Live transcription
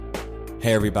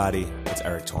Hey everybody, it's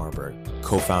Eric Torenberg,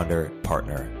 co-founder,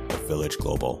 partner of Village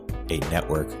Global, a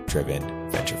network-driven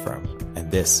venture firm.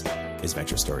 And this is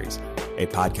Venture Stories, a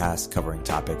podcast covering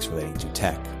topics relating to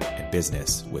tech and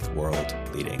business with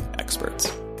world-leading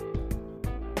experts.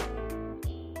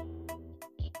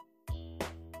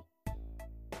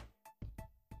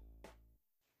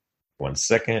 One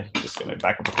second, just get my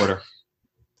backup recorder.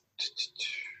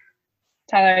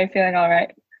 Tyler, are you feeling all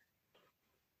right?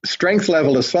 Strength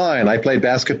level is fine. I played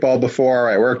basketball before.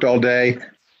 I worked all day.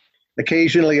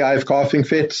 Occasionally, I have coughing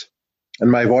fits,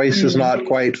 and my voice is not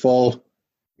quite full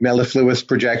mellifluous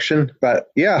projection.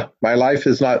 But yeah, my life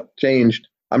has not changed.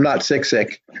 I'm not sick.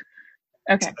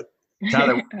 Okay.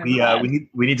 Tyler, we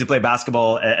need to play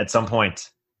basketball at some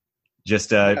point.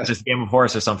 Just a game of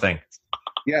horse or something.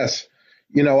 Yes.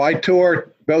 You know, I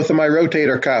tore both of my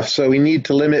rotator cuffs, so we need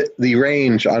to limit the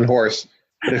range on horse.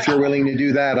 But if you're willing to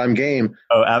do that, I'm game.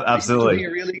 Oh, absolutely. Be a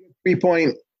really good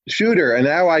three-point shooter, and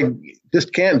now I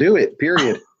just can't do it,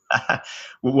 period.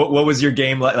 What was your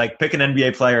game like? Like, pick an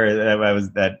NBA player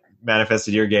that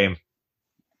manifested your game.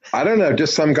 I don't know,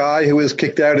 just some guy who was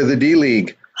kicked out of the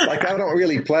D-League. Like, I don't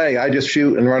really play. I just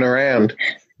shoot and run around.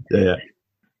 Yeah.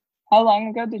 How long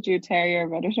ago did you tear your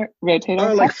rotator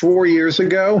cuff? Like 4 years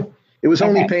ago. It was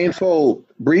only painful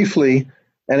briefly,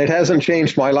 and it hasn't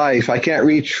changed my life. I can't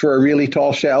reach for a really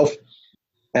tall shelf,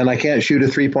 and I can't shoot a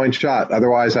three-point shot.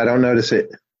 Otherwise, I don't notice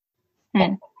it.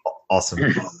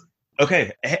 Awesome.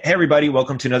 Okay. Hey, everybody.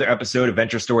 Welcome to another episode of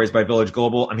Venture Stories by Village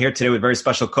Global. I'm here today with very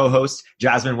special co-host,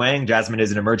 Jasmine Wang. Jasmine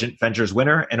is an Emergent Ventures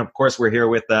winner. And of course, we're here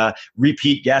with a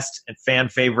repeat guest and fan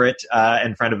favorite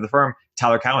and friend of the firm,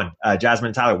 Tyler Cowen. Jasmine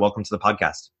and Tyler, welcome to the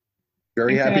podcast.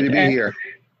 Very happy to be here.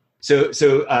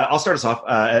 So I'll start us off.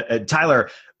 Tyler,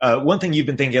 one thing you've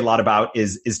been thinking a lot about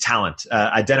is talent,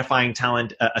 identifying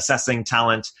talent, assessing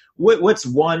talent. What's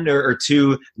one or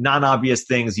two non-obvious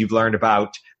things you've learned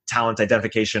about talent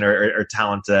identification or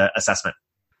talent assessment?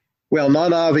 Well,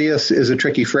 non-obvious is a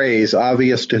tricky phrase.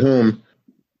 Obvious to whom?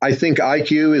 I think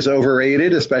IQ is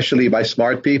overrated, especially by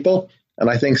smart people. And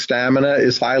I think stamina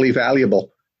is highly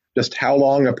valuable. Just how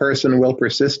long a person will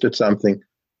persist at something.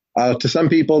 To some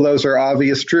people, those are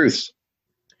obvious truths.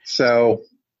 So,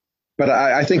 but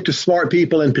I think to smart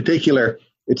people in particular,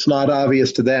 it's not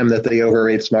obvious to them that they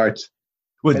overrate smarts.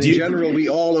 Well, in general, we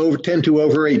all tend to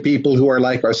overrate people who are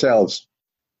like ourselves.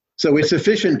 So it's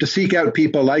efficient to seek out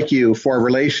people like you for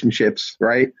relationships,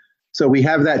 right? So we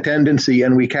have that tendency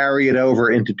and we carry it over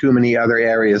into too many other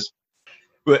areas.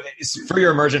 But for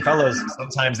your emergent fellows,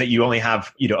 sometimes that you only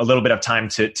have a little bit of time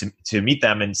to meet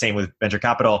them, and same with venture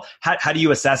capital. How do you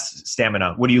assess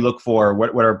stamina? What do you look for?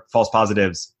 What are false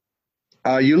positives?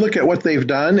 You look at what they've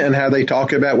done and how they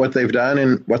talk about what they've done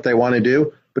and what they want to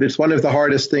do. But it's one of the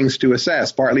hardest things to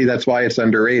assess. Partly that's why it's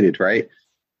underrated, right?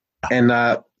 And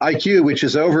IQ, which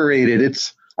is overrated,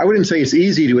 I wouldn't say it's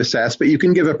easy to assess, but you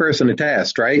can give a person a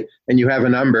test, right? And you have a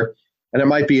number, and it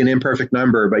might be an imperfect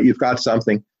number, but you've got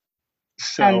something.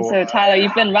 So Tyler,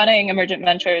 you've been running Emergent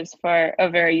Ventures for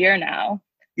over a year now.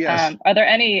 Yes. Are there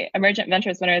any Emergent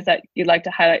Ventures winners that you'd like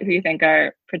to highlight who you think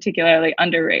are particularly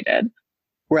underrated?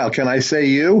 Well, can I say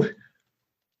you?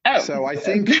 Oh, so I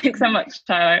think thanks so much,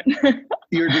 Tyler.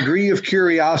 Your degree of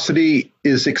curiosity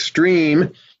is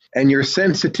extreme, and your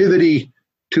sensitivity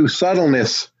to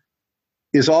subtleness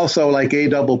is also like A++.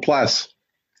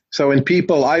 So in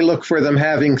people, I look for them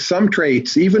having some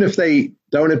traits, even if they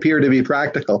don't appear to be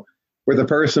practical, where the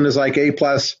person is like A+,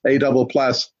 A++,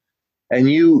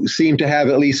 and you seem to have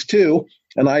at least two,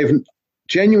 and I have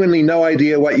genuinely no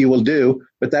idea what you will do,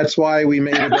 but that's why we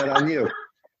made a bet on you.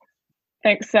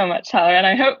 Thanks so much, Tyler, and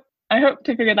I hope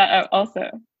to figure that out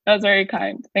also. That was very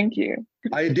kind. Thank you.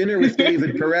 I had dinner with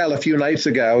David Perel a few nights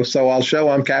ago, so I'll show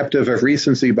I'm captive of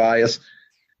recency bias.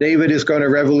 David is going to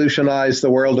revolutionize the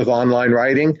world of online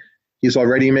writing. He's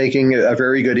already making a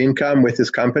very good income with his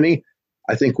company.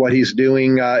 I think what he's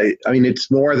doing,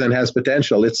 it's more than has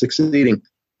potential. It's succeeding.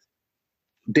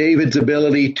 David's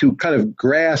ability to kind of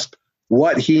grasp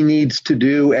what he needs to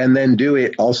do and then do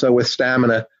it also with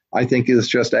stamina, I think is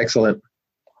just excellent.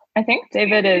 I think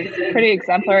David is pretty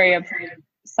exemplary of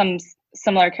some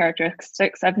similar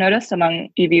characteristics I've noticed among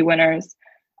EV winners.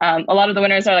 A lot of the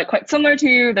winners are quite similar to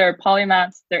you. They're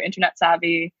polymaths, they're internet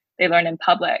savvy, they learn in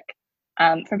public.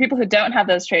 For people who don't have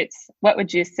those traits, what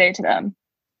would you say to them?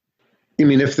 You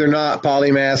mean if they're not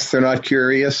polymaths, they're not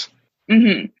curious?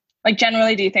 Mm-hmm.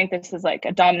 Generally, do you think this is a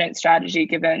dominant strategy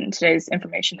given today's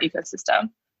information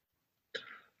ecosystem?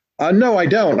 No, I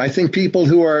don't. I think people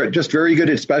who are just very good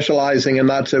at specializing and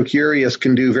not so curious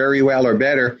can do very well or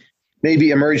better. Maybe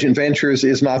Emergent Ventures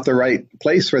is not the right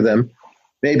place for them.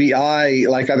 maybe I,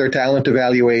 like other talent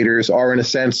evaluators, are in a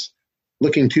sense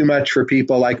looking too much for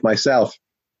people like myself.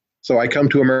 So I come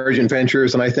to Emergent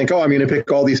Ventures and I think, I'm going to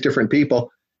pick all these different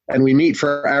people, and we meet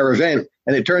for our event,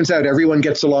 and it turns out everyone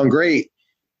gets along great.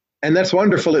 And that's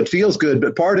wonderful. It feels good.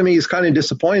 But part of me is kind of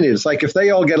disappointed. It's like, if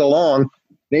they all get along,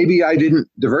 maybe I didn't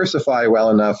diversify well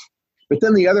enough. But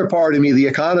then the other part of me, the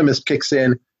economist, kicks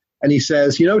in and he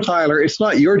says, Tyler, it's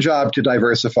not your job to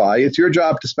diversify. It's your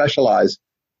job to specialize.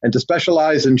 And to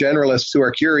specialize in generalists who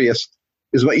are curious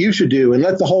is what you should do, and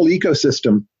let the whole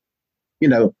ecosystem,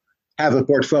 have a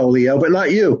portfolio, but not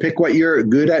you. Pick what you're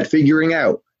good at figuring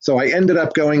out. So I ended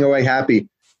up going away happy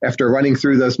after running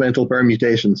through those mental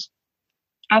permutations.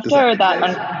 After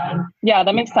that, yeah,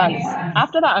 that makes sense.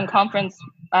 After that unconference,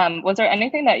 was there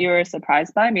anything that you were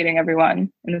surprised by, meeting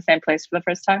everyone in the same place for the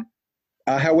first time?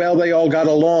 How well they all got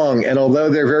along. And although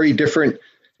they're very different,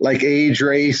 like age,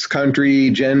 race,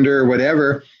 country, gender,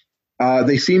 whatever,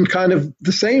 they seemed kind of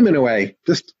the same in a way,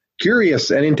 just curious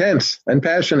and intense and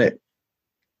passionate.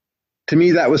 To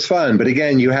me, that was fun. But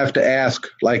again, you have to ask,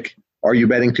 are you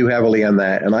betting too heavily on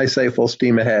that? And I say full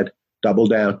steam ahead, double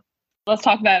down. Let's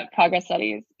talk about progress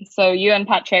studies. So you and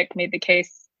Patrick made the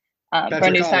case for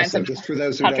a new science of just for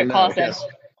those who Patrick don't know, Collison yes.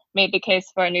 made the case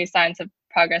for a new science of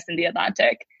progress in the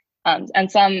Atlantic.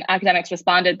 And some academics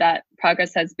responded that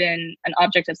progress has been an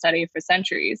object of study for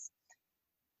centuries.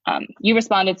 You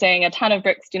responded saying, a ton of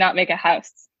bricks do not make a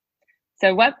house.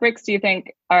 So what bricks do you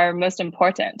think are most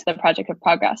important to the project of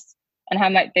progress? And how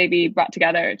might they be brought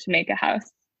together to make a house?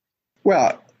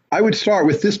 Well, I would start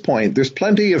with this point. There's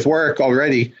plenty of work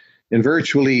already in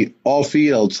virtually all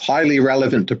fields highly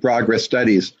relevant to progress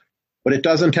studies, but it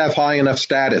doesn't have high enough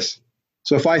status.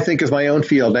 So if I think of my own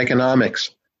field,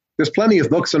 economics, there's plenty of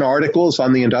books and articles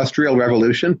on the Industrial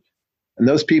Revolution, and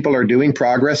those people are doing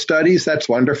progress studies. That's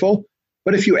wonderful.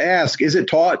 But if you ask, is it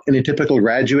taught in a typical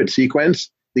graduate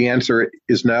sequence? The answer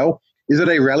is no. Is it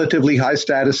a relatively high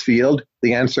status field?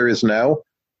 The answer is no.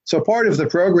 So part of the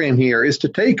program here is to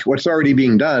take what's already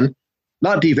being done,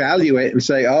 not devalue it and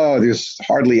say, there's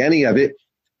hardly any of it,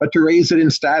 but to raise it in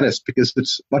status because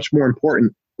it's much more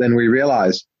important than we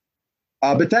realize.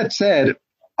 But that said,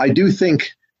 I do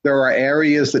think there are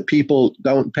areas that people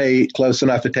don't pay close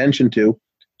enough attention to.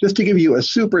 Just to give you a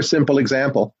super simple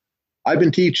example, I've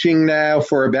been teaching now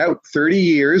for about 30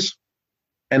 years,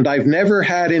 and I've never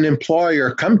had an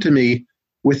employer come to me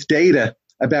with data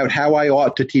about how I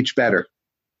ought to teach better.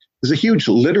 There's a huge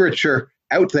literature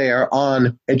out there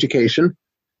on education,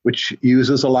 which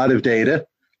uses a lot of data,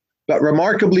 but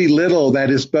remarkably little that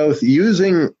is both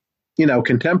using,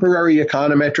 contemporary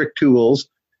econometric tools,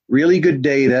 really good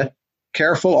data,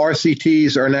 careful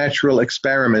RCTs or natural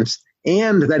experiments,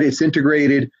 and that it's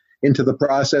integrated into the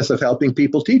process of helping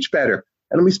people teach better.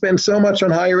 And we spend so much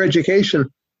on higher education,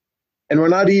 and we're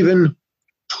not even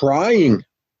trying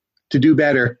to do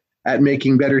better at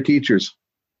making better teachers.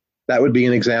 That would be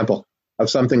an example of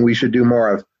something we should do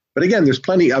more of. But again, there's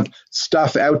plenty of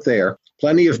stuff out there,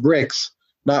 plenty of bricks,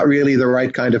 not really the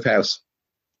right kind of house.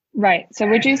 Right. So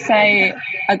would you say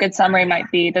a good summary might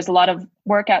be there's a lot of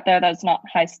work out there that's not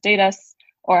high status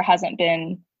or hasn't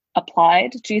been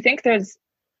applied? Do you think there's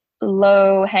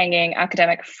low-hanging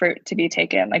academic fruit to be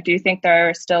taken? Do you think there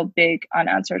are still big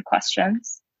unanswered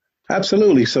questions?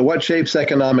 Absolutely. So what shapes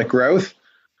economic growth?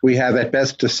 We have at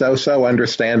best a so-so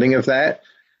understanding of that.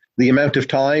 The amount of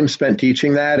time spent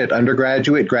teaching that at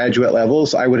undergraduate, graduate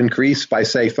levels, I would increase by,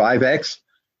 say, 5x.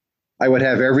 I would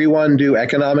have everyone do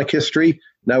economic history,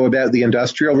 know about the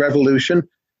Industrial Revolution,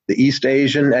 the East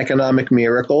Asian economic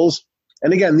miracles.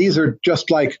 And again, these are just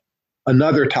like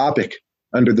another topic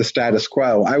under the status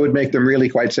quo. I would make them really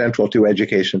quite central to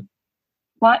education.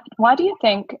 Why do you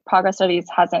think progress studies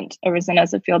hasn't arisen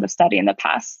as a field of study in the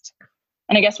past?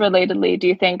 And I guess relatedly, do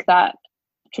you think that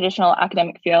traditional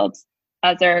academic fields,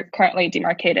 as they're currently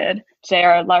demarcated today,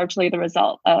 are largely the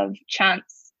result of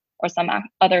chance or some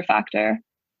other factor?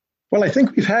 Well, I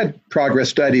think we've had progress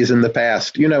studies in the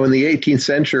past. In the 18th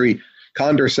century,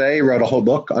 Condorcet wrote a whole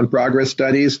book on progress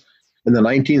studies. In the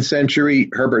 19th century,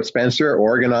 Herbert Spencer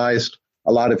organized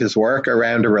a lot of his work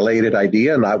around a related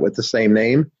idea, not with the same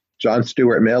name. John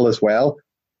Stuart Mill as well.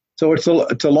 So it's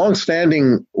a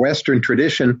long-standing Western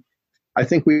tradition. I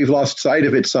think we've lost sight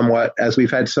of it somewhat as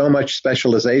we've had so much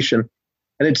specialization.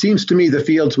 And it seems to me the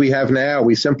fields we have now,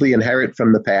 we simply inherit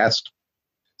from the past.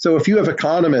 So if you have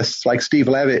economists like Steve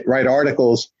Levitt write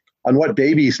articles on what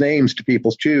babies' names do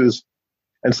people choose,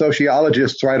 and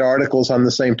sociologists write articles on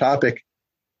the same topic,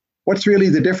 what's really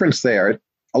the difference there?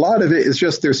 A lot of it is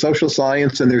just there's social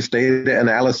science and there's data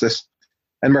analysis,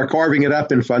 and we're carving it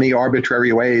up in funny,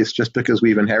 arbitrary ways just because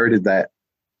we've inherited that.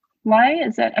 Why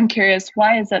is it, I'm curious,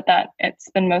 why is it that it's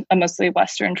been a mostly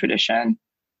Western tradition,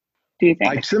 do you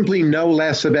think? I simply know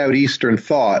less about Eastern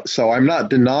thought, so I'm not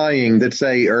denying that,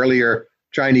 say, earlier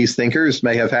Chinese thinkers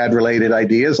may have had related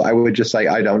ideas. I would just say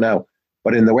I don't know.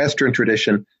 But in the Western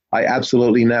tradition, I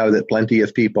absolutely know that plenty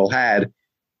of people had,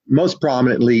 most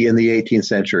prominently in the 18th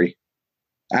century.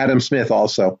 Adam Smith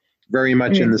also, very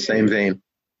much in the same vein.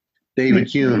 David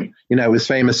Hume, his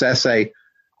famous essay,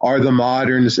 Are the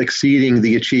Moderns Exceeding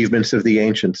the Achievements of the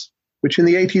Ancients? Which in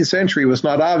the 18th century was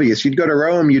not obvious. You'd go to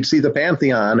Rome, you'd see the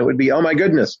Pantheon. It would be, oh my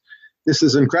goodness, this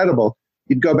is incredible.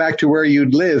 You'd go back to where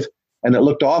you'd live and it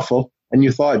looked awful. And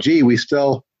you thought, gee, we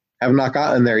still have not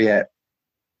gotten there yet.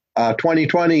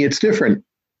 2020, it's different.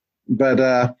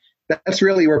 But that's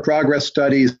really where progress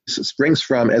studies springs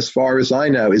from, as far as I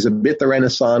know, is a bit the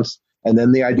Renaissance and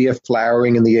then the idea of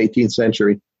flowering in the 18th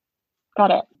century.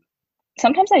 Got it.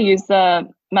 Sometimes I use the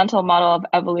mental model of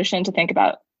evolution to think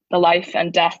about the life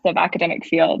and death of academic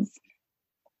fields.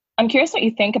 I'm curious what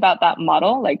you think about that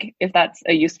model, like if that's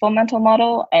a useful mental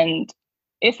model, and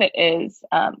if it is,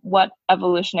 what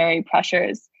evolutionary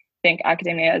pressures think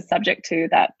academia is subject to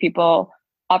that people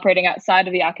operating outside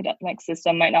of the academic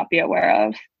system might not be aware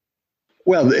of?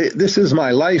 Well, this is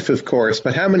my life, of course,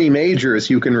 but how many majors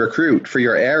you can recruit for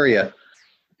your area?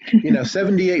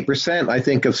 78%, I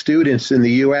think, of students in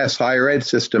the U.S. higher ed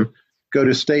system go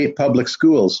to state public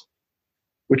schools,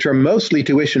 which are mostly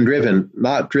tuition driven,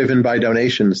 not driven by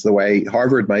donations the way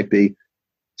Harvard might be.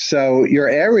 So your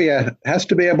area has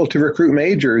to be able to recruit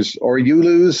majors or you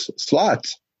lose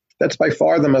slots. That's by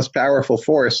far the most powerful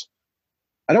force.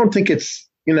 I don't think it's,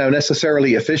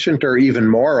 necessarily efficient or even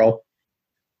moral.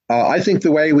 I think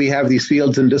the way we have these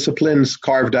fields and disciplines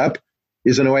carved up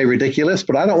is in a way ridiculous,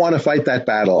 but I don't want to fight that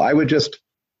battle. I would just,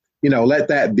 let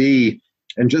that be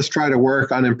and just try to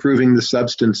work on improving the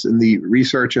substance and the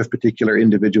research of particular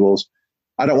individuals.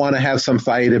 I don't want to have some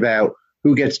fight about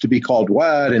who gets to be called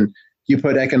what, and you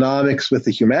put economics with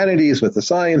the humanities, with the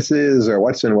sciences, or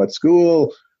what's in what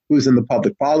school, who's in the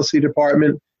public policy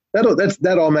department.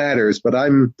 That all matters, but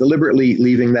I'm deliberately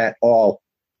leaving that all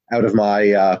out of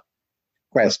my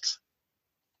quests.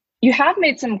 You have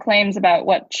made some claims about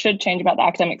what should change about the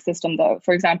academic system, though.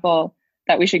 For example,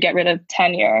 that we should get rid of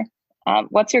tenure.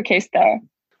 What's your case there?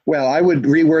 Well, I would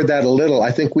reword that a little.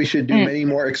 I think we should do many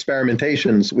more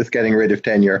experimentations with getting rid of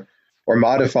tenure or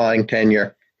modifying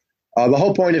tenure. The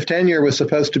whole point of tenure was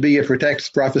supposed to be it protects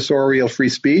professorial free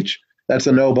speech. That's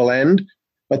a noble end.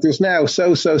 But there's now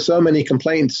so many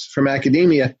complaints from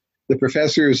academia. The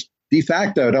professors de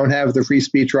facto don't have the free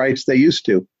speech rights they used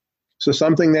to. So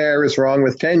something there is wrong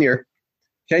with tenure.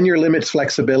 Tenure limits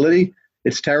flexibility.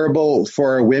 It's terrible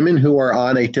for women who are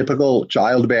on a typical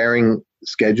childbearing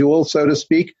schedule, so to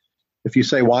speak. If you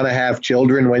say want to have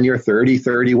children when you're 30,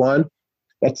 31,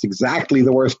 that's exactly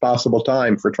the worst possible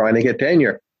time for trying to get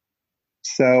tenure.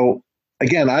 So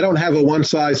again, I don't have a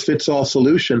one-size-fits-all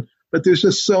solution, but there's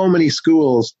just so many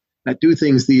schools that do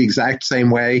things the exact same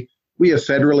way. We have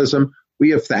federalism.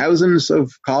 We have thousands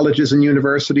of colleges and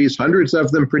universities, hundreds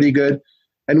of them pretty good,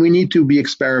 and we need to be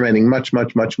experimenting much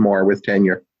more with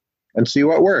tenure and see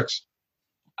what works.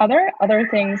 Are there other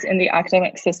things in the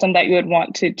academic system that you would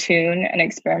want to tune and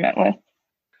experiment with?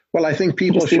 Well, I think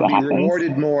people should be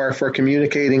rewarded more for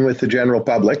communicating with the general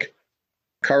public.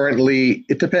 Currently,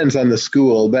 it depends on the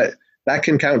school, but that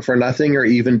can count for nothing or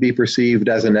even be perceived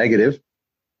as a negative.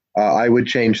 I would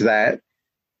change that.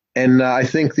 And I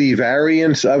think the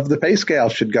variance of the pay scale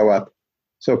should go up.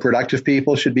 So productive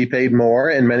people should be paid more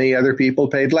and many other people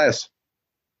paid less.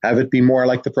 Have it be more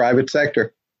like the private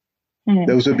sector. Mm-hmm.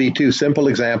 Those would be two simple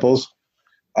examples.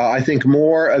 I think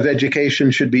more of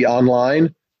education should be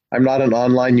online. I'm not an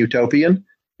online utopian.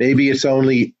 Maybe it's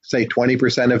only, say,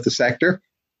 20% of the sector.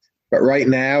 But right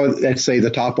now, let's say the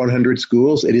top 100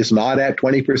 schools, it is not at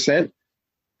 20%.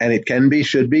 And it can be,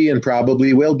 should be, and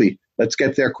probably will be. Let's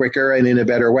get there quicker and in a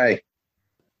better way.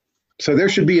 So there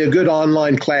should be a good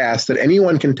online class that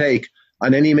anyone can take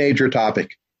on any major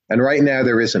topic. And right now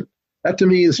there isn't. That to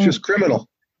me is just criminal.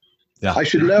 Yeah. I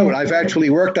should note, I've actually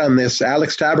worked on this.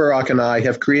 Alex Tabarrok and I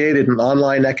have created an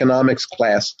online economics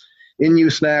class in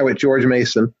use now at George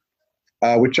Mason,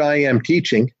 which I am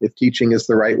teaching, if teaching is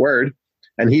the right word.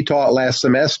 And he taught last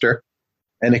semester,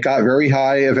 and it got very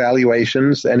high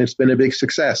evaluations, and it's been a big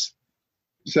success.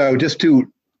 So just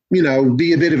to,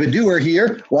 be a bit of a doer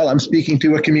here while I'm speaking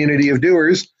to a community of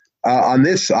doers, on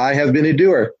this, I have been a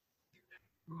doer.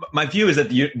 My view is that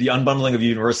the unbundling of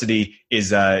university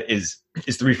is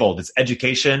threefold. It's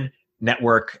education,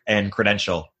 network, and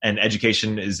credential. And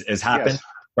education has happened. Yes.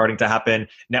 starting to happen.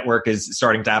 Network is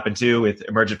starting to happen too with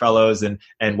Emergent Fellows and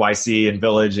YC and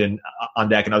Village and On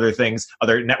Deck and other things,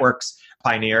 other networks,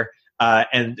 Pioneer.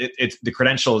 And it's the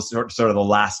credential is sort of the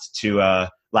last to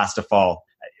fall.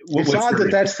 It's odd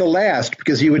that that's the last,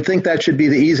 because you would think that should be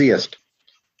the easiest,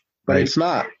 but It's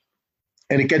not.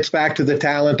 And it gets back to the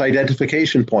talent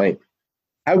identification point.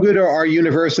 How good are our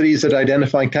universities at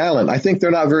identifying talent? I think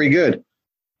they're not very good.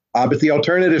 But the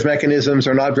alternative mechanisms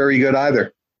are not very good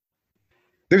either.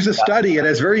 There's a study, it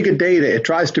has very good data. It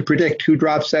tries to predict who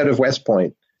drops out of West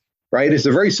Point, right? It's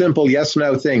a very simple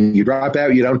yes-no thing. You drop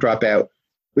out, you don't drop out.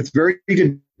 With very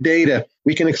good data,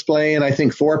 we can explain, I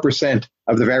think, 4%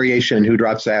 of the variation in who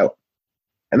drops out.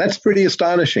 And that's pretty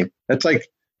astonishing. That's like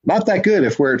not that good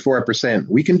if we're at 4%.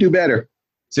 We can do better.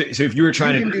 So if you were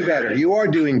trying to do better, you are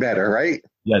doing better, right?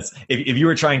 Yes. If you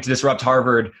were trying to disrupt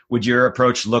Harvard, would your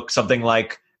approach look something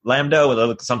like Lambda? Would it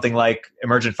look something like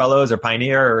Emergent Fellows or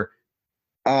Pioneer?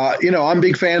 I'm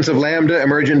big fans of Lambda,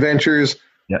 Emergent Ventures,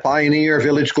 Pioneer,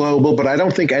 Village Global, but I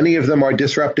don't think any of them are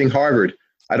disrupting Harvard.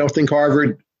 I don't think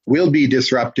Harvard will be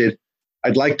disrupted.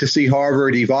 I'd like to see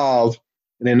Harvard evolve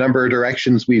in a number of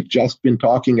directions we've just been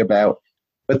talking about.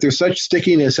 But there's such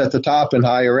stickiness at the top in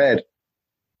higher ed.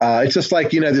 It's just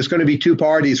like, there's going to be two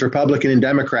parties, Republican and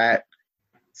Democrat,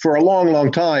 for a long,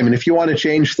 long time. And if you want to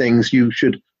change things, you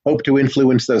should hope to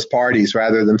influence those parties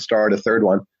rather than start a third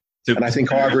one. And I think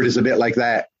Harvard is a bit like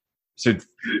that. So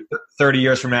 30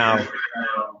 years from now,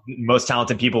 most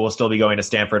talented people will still be going to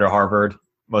Stanford or Harvard,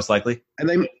 most likely? And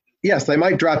they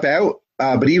might drop out,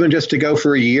 but even just to go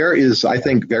for a year is, I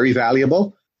think, very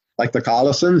valuable. Like the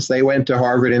Collisons, they went to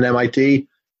Harvard and MIT.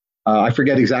 I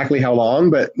forget exactly how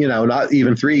long, but, not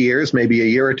even 3 years, maybe a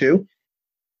year or two.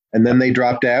 And then they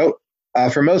dropped out.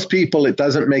 For most people, it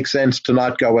doesn't make sense to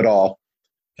not go at all.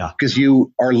 Yeah. Because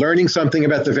you are learning something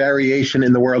about the variation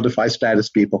in the world of high status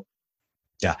people.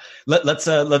 Yeah. Let's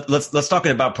talk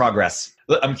about progress.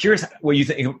 I'm curious what you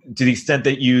think, to the extent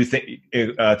that you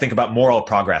think about moral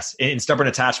progress. In Stubborn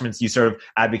Attachments, you sort of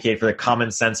advocate for the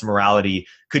common sense morality.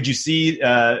 Could you see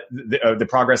the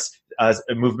progress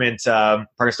movement,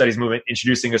 progress studies movement,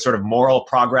 introducing a sort of moral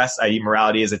progress, i.e.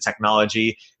 morality as a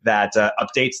technology that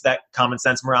updates that common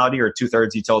sense morality, or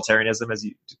 2/3 utilitarianism as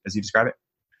you describe it?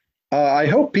 I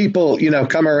hope people,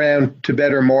 come around to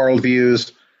better moral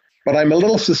views, but I'm a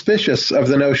little suspicious of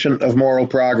the notion of moral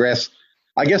progress.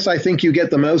 I guess I think you get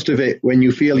the most of it when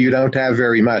you feel you don't have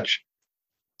very much.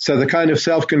 So the kind of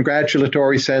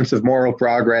self-congratulatory sense of moral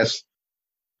progress,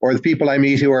 or the people I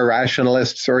meet who are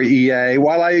rationalists or EA,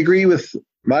 while I agree with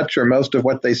much or most of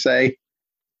what they say,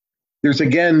 there's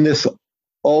again this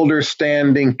older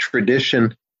standing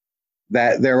tradition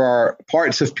that there are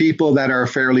parts of people that are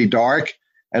fairly dark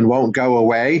and won't go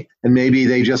away, and maybe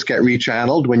they just get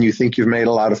rechanneled when you think you've made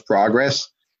a lot of progress.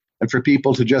 And for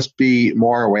people to just be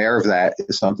more aware of that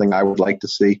is something I would like to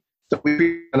see. So we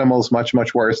treat animals much,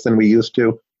 much worse than we used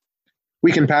to.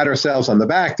 We can pat ourselves on the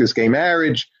back. There's gay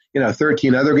marriage,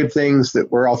 13 other good things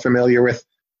that we're all familiar with.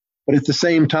 But at the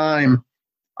same time,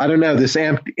 I don't know, this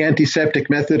antiseptic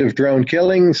method of drone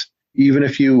killings, even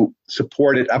if you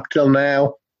support it up till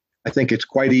now, I think it's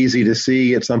quite easy to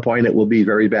see at some point it will be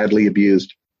very badly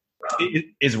abused.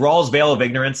 Is Rawls' veil of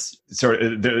ignorance sort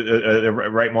of the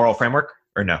right moral framework,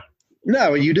 or no?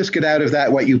 No, you just get out of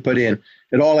that what you put in.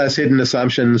 It all has hidden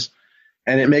assumptions,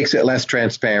 and it makes it less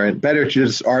transparent. Better to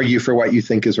just argue for what you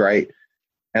think is right.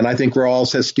 And I think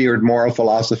Rawls has steered moral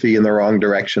philosophy in the wrong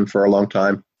direction for a long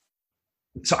time.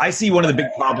 So I see one of the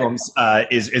big problems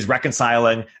is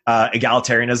reconciling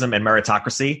egalitarianism and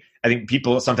meritocracy. I think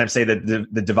people sometimes say that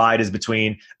the divide is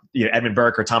between Edmund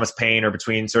Burke or Thomas Paine, or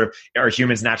between sort of, are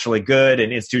humans naturally good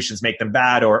and institutions make them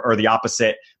bad, or the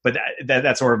opposite. But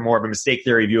that's sort of more of a mistake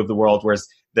theory view of the world, whereas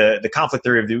the conflict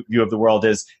theory view of the world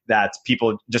is that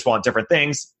people just want different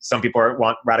things. Some people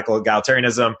want radical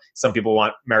egalitarianism. Some people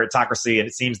want meritocracy. And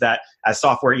it seems that as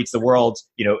software eats the world,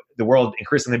 the world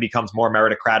increasingly becomes more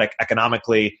meritocratic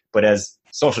economically, but as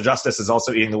social justice is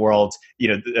also eating the world,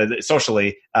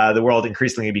 socially, the world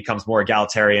increasingly becomes more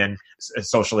egalitarian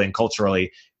socially and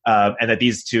culturally. And that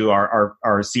these two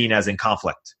are seen as in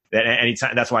conflict.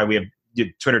 Anytime, that's why we have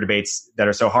Twitter debates that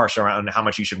are so harsh around how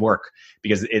much you should work,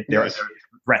 because there are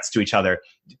threats to each other.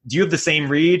 Do you have the same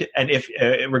read? And if,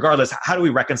 regardless, how do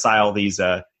we reconcile these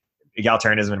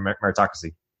egalitarianism and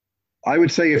meritocracy? I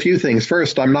would say a few things.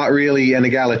 First, I'm not really an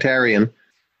egalitarian.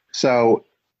 So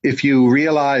if you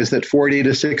realize that 40 to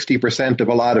 60% of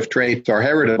a lot of traits are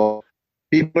heritable,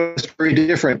 people are very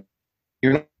different.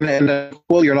 You're not going to end up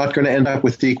equal. You're not going to end up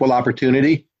with equal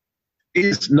opportunity.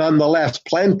 Is nonetheless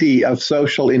plenty of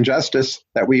social injustice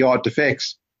that we ought to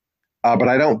fix. but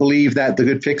I don't believe that the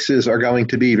good fixes are going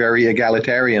to be very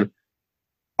egalitarian.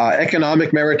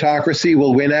 Economic meritocracy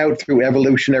will win out through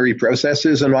evolutionary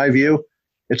processes, in my view.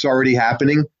 It's already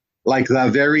happening. Like the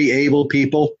very able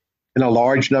people in a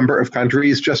large number of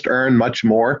countries just earn much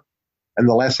more, and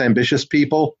the less ambitious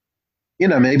people,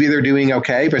 maybe they're doing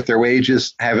okay, but their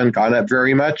wages haven't gone up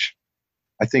very much.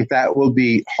 I think that will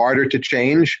be harder to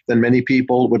change than many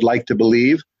people would like to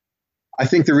believe. I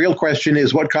think the real question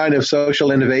is, what kind of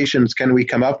social innovations can we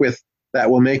come up with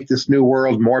that will make this new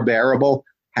world more bearable,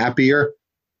 happier,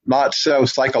 not so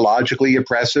psychologically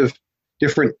oppressive,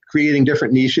 creating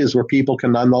different niches where people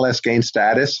can nonetheless gain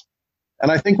status.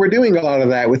 And I think we're doing a lot of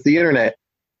that with the internet.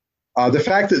 The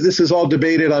fact that this is all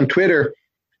debated on Twitter,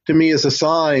 to me, is a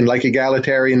sign like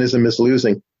egalitarianism is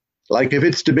losing. Like if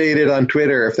it's debated on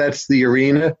Twitter, if that's the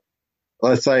arena,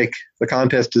 well, it's like the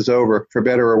contest is over, for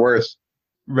better or worse.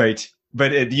 Right.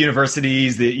 But the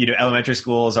universities, the elementary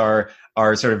schools are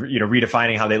sort of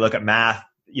redefining how they look at math,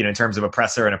 in terms of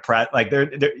oppressor and oppressed. Like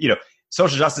they're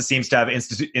social justice seems to have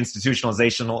institutional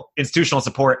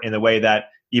support in the way that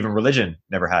even religion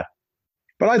never had.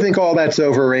 But I think all that's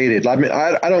overrated. I mean,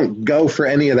 I don't go for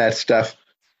any of that stuff.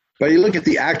 But you look at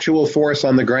the actual force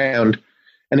on the ground,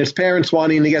 and it's parents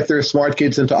wanting to get their smart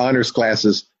kids into honors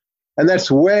classes. And that's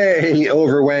way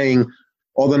overweighing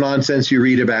all the nonsense you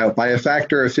read about by a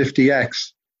factor of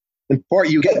 50x. In part,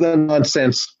 you get the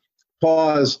nonsense,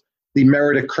 pause, the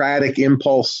meritocratic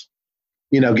impulse,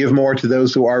 give more to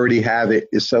those who already have it,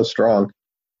 is so strong.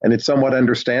 And it's somewhat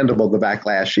understandable, the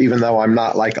backlash, even though I'm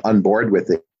not on board with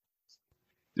it.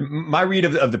 My read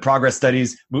of the progress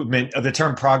studies movement, of the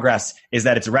term progress, is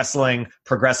that it's wrestling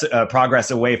progress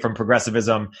away from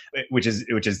progressivism, which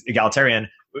is egalitarian,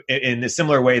 in a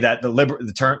similar way that the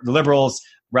liberals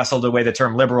wrestled away the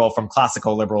term liberal from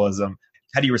classical liberalism.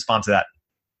 How do you respond to that?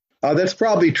 That's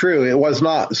probably true. It was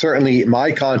not certainly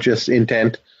my conscious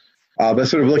intent, but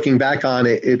sort of looking back on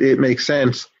it, it makes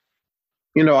sense.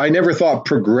 I never thought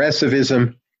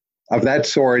progressivism of that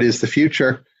sort is the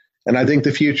future. And I think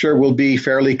the future will be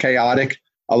fairly chaotic,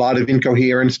 a lot of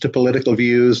incoherence to political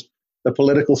views, the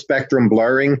political spectrum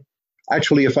blurring,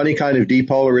 actually a funny kind of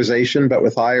depolarization, but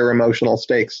with higher emotional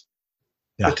stakes.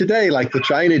 Yeah. But today, like the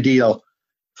China deal,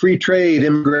 free trade,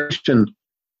 immigration,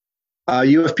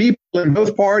 you have people in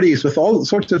both parties with all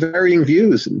sorts of varying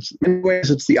views. In many ways,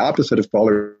 it's the opposite of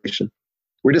polarization.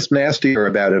 We're just nastier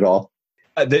about it all.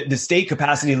 The state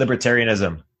capacity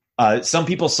libertarianism. Some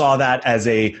people saw that as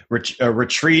a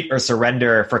retreat or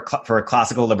surrender for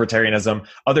classical libertarianism.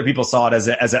 Other people saw it as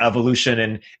an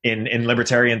evolution in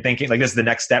libertarian thinking. Like this is the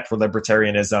next step for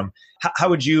libertarianism. How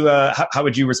would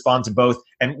you respond to both?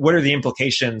 And what are the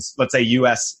implications? Let's say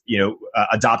U.S.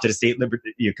 Adopted a state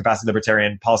capacity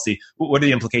libertarian policy. What are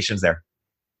the implications there?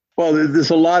 Well,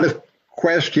 there's a lot of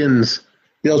questions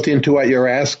built into what you're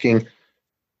asking.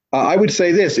 I would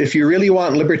say this: if you really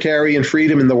want libertarian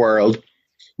freedom in the world,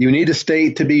 you need a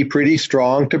state to be pretty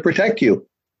strong to protect you,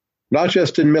 not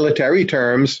just in military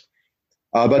terms,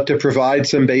 but to provide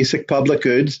some basic public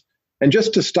goods and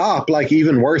just to stop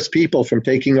even worse people from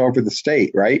taking over the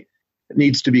state, right? It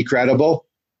needs to be credible.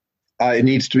 It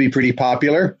needs to be pretty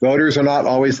popular. Voters are not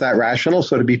always that rational,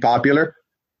 so to be popular,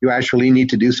 you actually need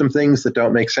to do some things that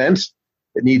don't make sense.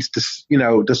 It needs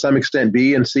to, to some extent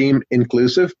be and seem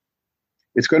inclusive.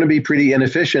 It's going to be pretty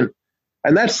inefficient.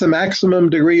 And that's the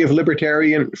maximum degree of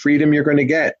libertarian freedom you're going to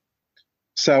get.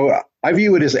 So I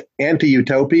view it as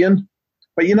anti-utopian.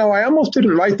 But, I almost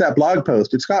didn't write that blog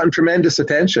post. It's gotten tremendous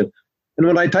attention. And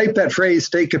when I typed that phrase,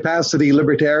 state capacity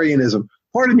libertarianism,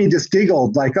 part of me just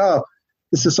giggled like, oh,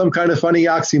 this is some kind of funny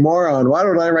oxymoron. Why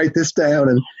don't I write this down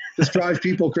and just drive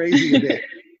people crazy a bit?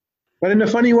 But in a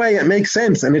funny way, it makes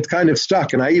sense. And it's kind of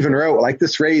stuck. And I even wrote,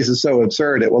 this phrase is so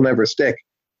absurd, it will never stick.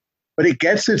 But it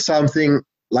gets at something.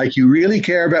 Like you really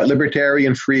care about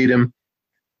libertarian freedom,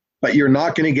 but you're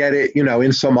not going to get it, in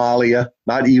Somalia,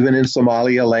 not even in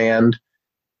Somalia land.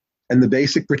 And the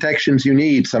basic protections you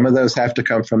need, some of those have to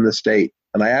come from the state.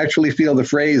 And I actually feel the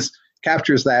phrase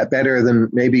captures that better than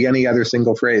maybe any other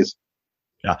single phrase.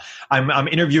 Yeah, I'm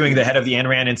interviewing the head of the Ayn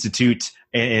Rand Institute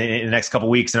in the next couple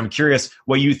of weeks, and I'm curious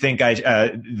what you think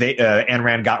Ayn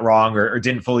Rand got wrong or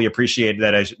didn't fully appreciate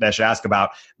that I should ask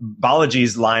about.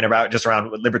 Balaji's line around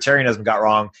what libertarianism got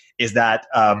wrong is that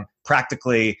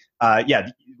practically,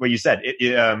 what you said,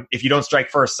 if you don't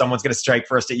strike first, someone's going to strike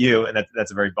first at you, and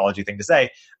that's a very Balaji thing to say.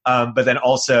 But then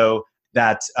also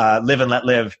that live and let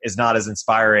live is not as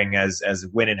inspiring as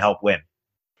win and help win.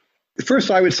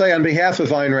 First, I would say on behalf of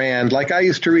Ayn Rand, I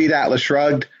used to read Atlas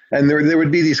Shrugged, and there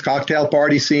would be these cocktail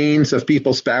party scenes of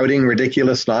people spouting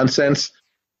ridiculous nonsense.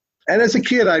 And as a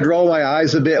kid, I'd roll my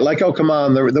eyes a bit like, oh, come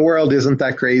on, the world isn't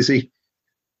that crazy.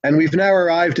 And we've now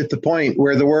arrived at the point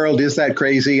where the world is that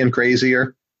crazy and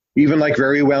crazier. Even like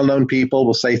very well-known people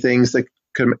will say things that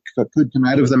could come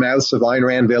out of the mouths of Ayn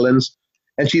Rand villains.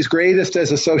 And she's greatest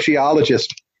as a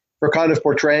sociologist for kind of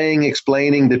portraying,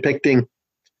 explaining, depicting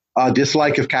a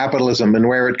dislike of capitalism and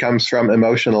where it comes from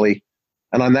emotionally.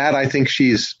 And on that, I think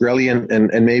she's brilliant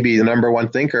and maybe the number one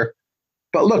thinker.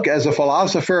 But look, as a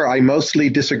philosopher, I mostly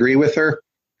disagree with her.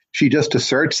 She just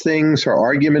asserts things. Her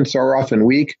arguments are often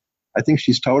weak. I think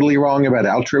she's totally wrong about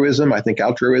altruism. I think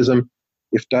altruism,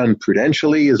 if done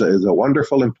prudentially, is a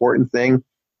wonderful, important thing.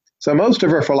 So most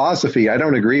of her philosophy, I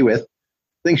don't agree with.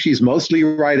 I think she's mostly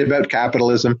right about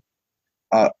capitalism,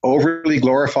 overly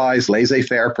glorifies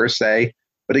laissez-faire per se.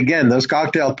 But again, those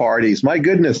cocktail parties, my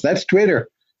goodness, that's Twitter.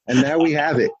 And now we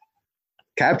have it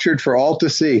captured for all to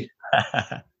see.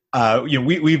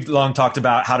 We've long talked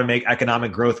about how to make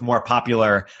economic growth more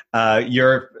popular.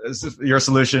 Your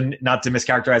solution, not to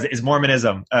mischaracterize it, is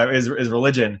Mormonism, is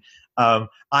religion. I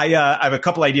have a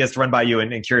couple ideas to run by you,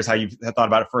 and curious how you've thought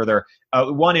about it further.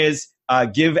 One is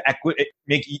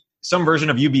make some version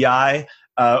of UBI,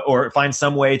 or find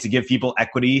some way to give people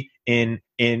equity in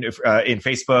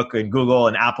Facebook and Google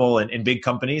and Apple and big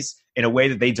companies in a way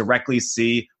that they directly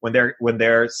see when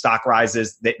their stock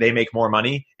rises, they make more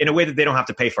money in a way that they don't have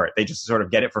to pay for it. They just sort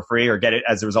of get it for free or get it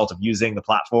as a result of using the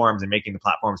platforms and making the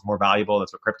platforms more valuable.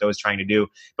 That's what crypto is trying to do,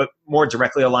 but more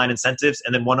directly align incentives.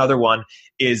 And then one other one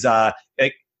is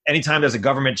anytime there's a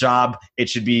government job, it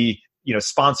should be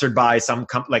sponsored by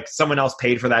someone else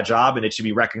paid for that job, and it should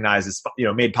be recognized as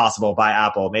made possible by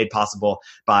Apple, made possible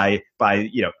by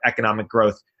economic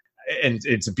growth and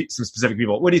some specific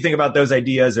people. What do you think about those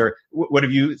ideas, or what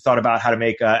have you thought about how to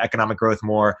make economic growth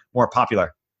more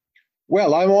popular?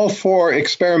 Well, I'm all for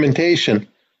experimentation.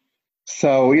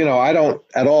 So I don't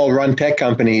at all run tech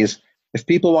companies. If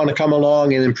people want to come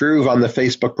along and improve on the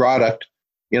Facebook product,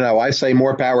 I say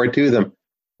more power to them.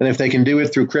 And if they can do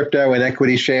it through crypto and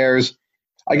equity shares,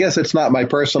 I guess it's not my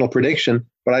personal prediction,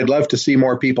 but I'd love to see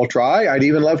more people try. I'd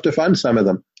even love to fund some of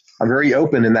them. I'm very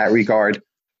open in that regard.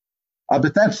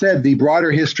 But that said, the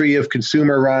broader history of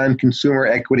consumer-run, consumer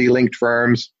equity-linked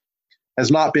firms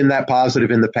has not been that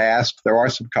positive in the past. There are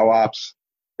some co-ops.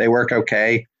 They work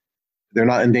okay. They're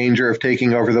not in danger of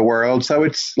taking over the world. So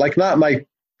it's not my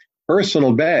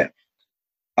personal bet.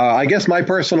 I guess my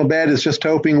personal bet is just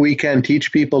hoping we can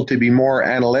teach people to be more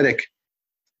analytic.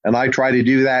 And I try to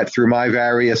do that through my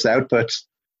various outputs.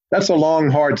 That's a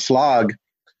long, hard slog.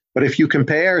 But if you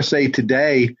compare, say,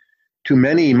 today to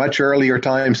many much earlier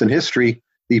times in history,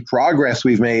 the progress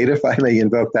we've made, if I may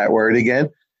invoke that word again,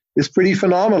 is pretty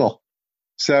phenomenal.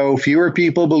 So fewer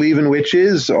people believe in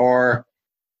witches or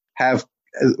have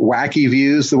wacky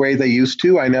views the way they used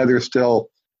to. I know there's still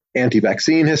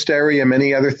anti-vaccine hysteria,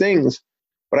 many other things.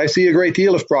 But I see a great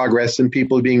deal of progress in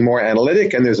people being more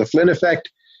analytic, and there's a Flynn effect.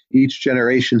 Each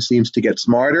generation seems to get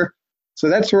smarter. So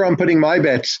that's where I'm putting my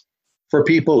bets for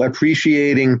people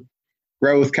appreciating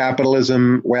growth,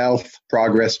 capitalism, wealth,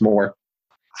 progress more.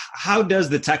 How does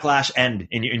the techlash end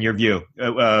in your view?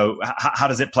 How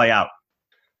does it play out?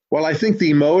 Well, I think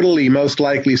the modally most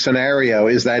likely scenario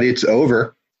is that it's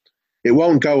over. It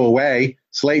won't go away.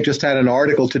 Slate just had an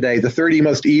article today, the 30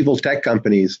 most evil tech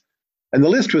companies. And the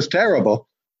list was terrible.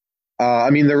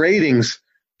 The ratings,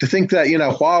 to think that,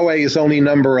 Huawei is only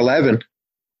number 11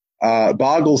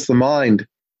 boggles the mind.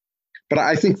 But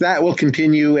I think that will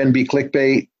continue and be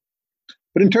clickbait.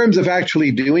 But in terms of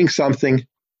actually doing something,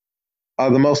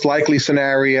 the most likely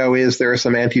scenario is there are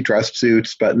some antitrust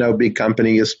suits, but no big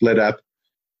company is split up.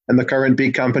 And the current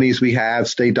big companies we have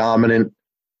stay dominant,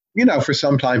 for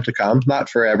some time to come, not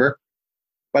forever.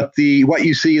 But what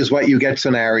you see is what you get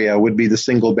scenario would be the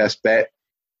single best bet.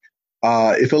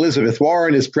 If Elizabeth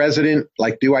Warren is president,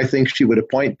 do I think she would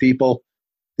appoint people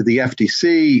to the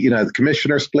FTC? The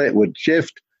commissioner split would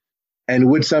shift.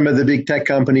 And would some of the big tech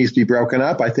companies be broken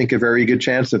up? I think a very good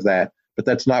chance of that. But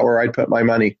that's not where I'd put my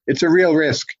money. It's a real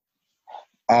risk.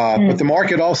 But the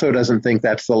market also doesn't think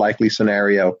that's the likely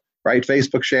scenario, right?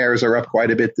 Facebook shares are up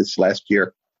quite a bit this last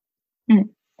year.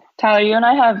 Tyler, you and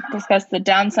I have discussed the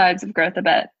downsides of growth a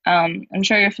bit. I'm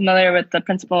sure you're familiar with the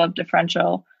principle of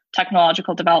differential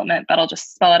technological development, but I'll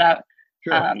just spell it out,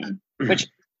 Sure. Which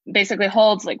basically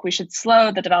holds we should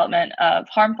slow the development of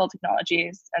harmful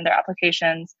technologies and their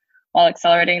applications while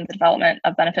accelerating the development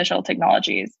of beneficial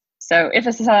technologies. So if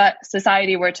a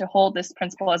society were to hold this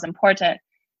principle as important,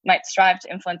 it might strive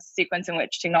to influence the sequence in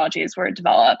which technologies were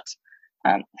developed.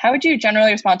 How would you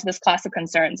generally respond to this class of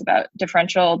concerns about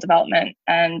differential development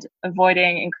and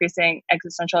avoiding increasing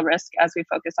existential risk as we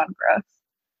focus on growth?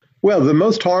 Well, the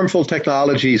most harmful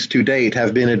technologies to date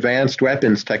have been advanced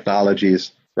weapons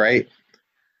technologies, right?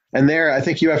 And there, I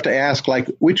think you have to ask, like,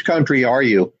 which country are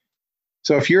you?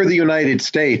 So if you're the United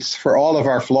States, for all of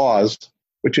our flaws,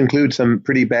 which include some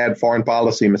pretty bad foreign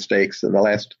policy mistakes in the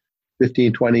last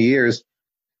 15, 20 years,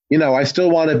 I still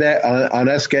want to bet on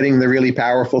us getting the really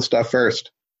powerful stuff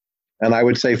first. And I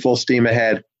would say full steam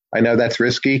ahead. I know that's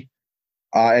risky,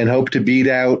 and hope to beat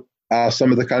out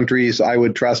some of the countries I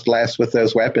would trust less with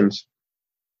those weapons.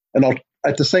 And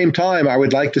at the same time, I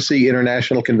would like to see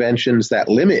international conventions that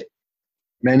limit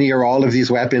many or all of these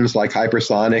weapons, like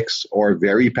hypersonics or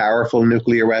very powerful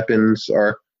nuclear weapons.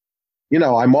 Or,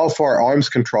 I'm all for arms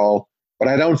control, but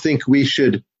I don't think we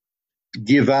should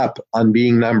give up on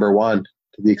being number one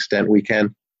to the extent we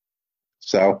can.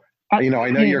 So, I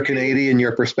know you're Canadian,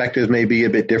 your perspective may be a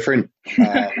bit different.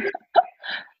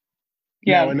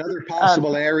 Yeah. Another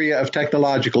possible area of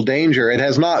technological danger, it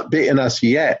has not bitten us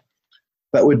yet,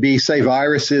 but would be, say,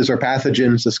 viruses or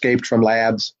pathogens escaped from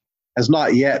labs, has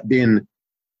not yet been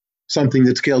something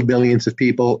that's killed billions of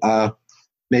people.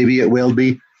 Maybe it will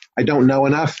be. I don't know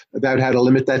enough about how to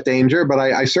limit that danger, but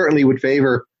I certainly would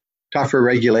favor tougher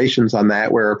regulations on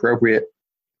that where appropriate.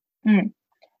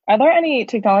 Are there any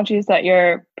technologies that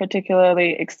you're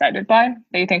particularly excited by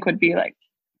that you think would be like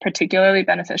particularly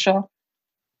beneficial?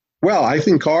 Well, I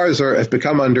think cars have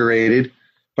become underrated,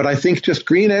 but I think just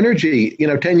green energy,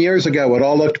 10 years ago, it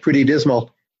all looked pretty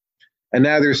dismal. And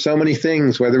now there's so many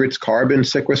things, whether it's carbon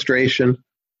sequestration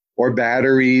or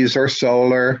batteries or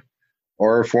solar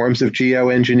or forms of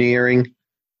geoengineering,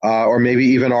 or maybe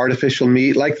even artificial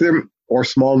meat or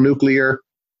small nuclear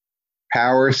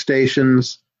power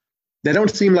stations. They don't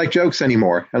seem like jokes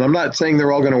anymore. And I'm not saying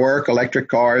they're all going to work, electric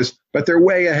cars, but they're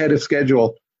way ahead of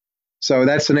schedule. So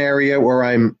that's an area where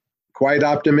I'm quite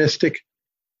optimistic.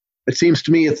 It seems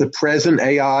to me at the present,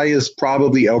 AI is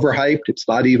probably overhyped. It's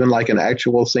not even like an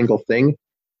actual single thing,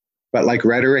 but like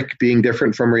rhetoric being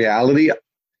different from reality.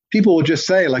 People will just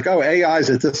say like, oh, AI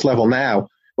is at this level now.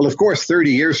 Well, of course,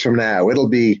 30 years from now, it'll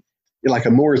be like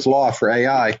a Moore's law for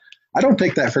AI. I don't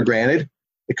take that for granted.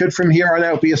 It could from here on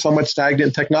out be a somewhat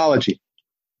stagnant technology.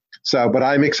 So, but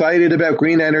I'm excited about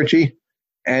green energy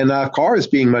and cars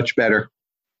being much better.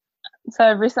 So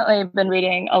I've recently been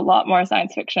reading a lot more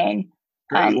science fiction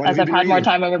as I've had more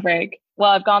time over break.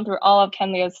 Well, I've gone through all of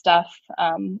Ken Liu's stuff,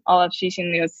 all of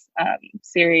Cixin Liu's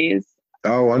series.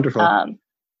 Oh, wonderful.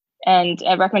 And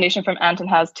a recommendation from Anton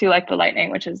has To Like the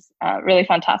Lightning, which is really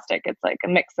fantastic. It's like a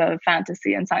mix of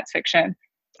fantasy and science fiction.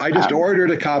 I just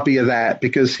ordered a copy of that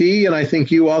because he and I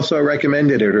think you also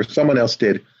recommended it, or someone else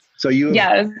did. So you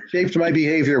shaped my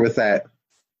behavior with that.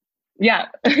 Yeah,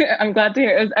 I'm glad to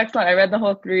hear. It was excellent. I read the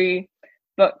whole 3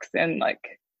 books in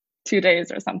like 2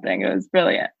 days or something. It was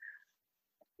brilliant.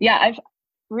 Yeah, I've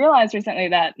realized recently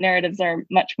that narratives are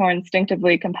much more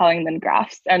instinctively compelling than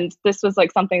graphs. And this was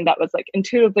like something that was like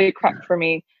intuitively correct for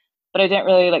me, but I didn't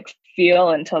really like feel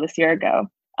until this year ago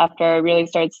after I really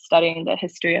started studying the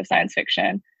history of science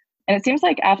fiction. And it seems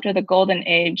like after the golden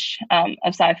age of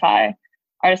sci-fi,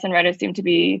 artists and writers seem to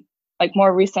be like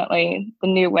more recently, the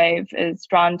new wave is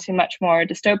drawn to much more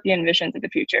dystopian visions of the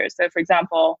future. So for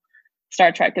example,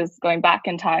 Star Trek is going back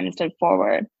in time instead of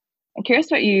forward. I'm curious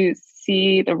what you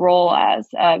see the role as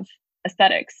of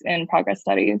aesthetics in progress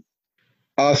studies.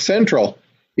 Central.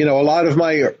 A lot of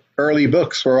my early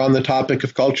books were on the topic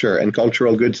of culture and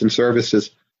cultural goods and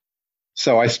services.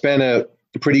 So I spent a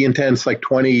pretty intense, like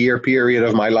 20-year period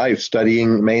of my life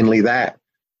studying mainly that.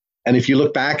 And if you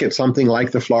look back at something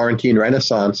like the Florentine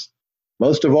Renaissance,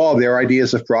 most of all, their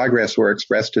ideas of progress were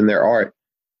expressed in their art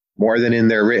more than in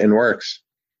their written works.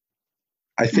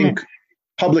 I think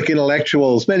public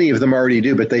intellectuals, many of them already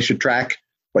do, but they should track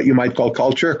what you might call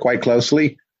culture quite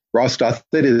closely. Ross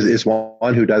Douthat is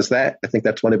one who does that. I think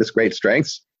that's one of his great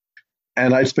strengths.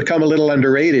 And it's become a little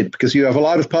underrated because you have a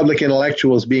lot of public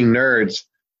intellectuals being nerds,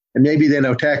 and maybe they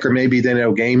know tech or maybe they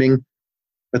know gaming,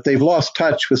 but they've lost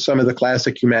touch with some of the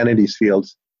classic humanities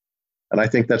fields. And I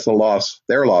think that's a loss,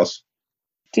 their loss.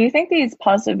 Do you think these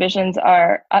positive visions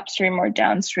are upstream or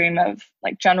downstream of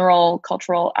like general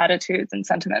cultural attitudes and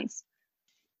sentiments?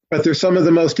 But they're some of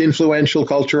the most influential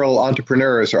cultural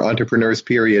entrepreneurs or entrepreneurs,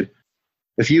 period.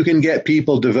 If you can get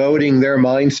people devoting their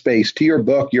mind space to your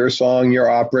book, your song, your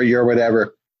opera, your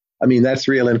whatever, I mean, that's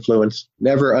real influence.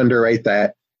 Never underrate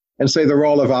that. And say the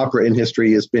role of opera in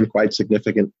history has been quite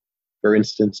significant, for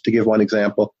instance, to give one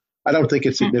example. I don't think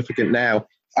it's significant now.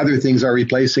 Other things are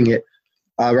replacing it.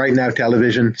 Right now,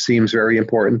 television seems very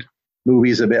important.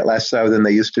 Movies a bit less so than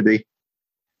they used to be.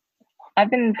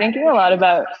 I've been thinking a lot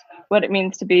about what it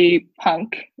means to be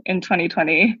punk in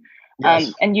 2020.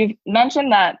 Yes. And you've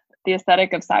mentioned that the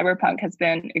aesthetic of cyberpunk has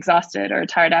been exhausted or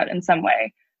tired out in some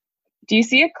way. Do you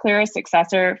see a clear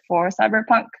successor for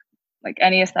cyberpunk? Like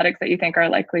any aesthetics that you think are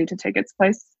likely to take its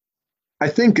place? I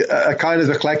think a kind of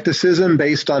eclecticism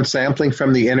based on sampling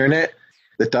from the internet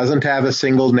that doesn't have a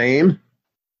single name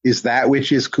is that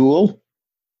which is cool.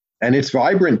 And it's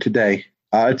vibrant today.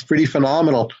 It's pretty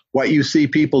phenomenal what you see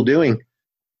people doing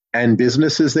and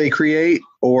businesses they create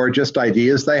or just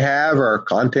ideas they have or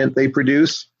content they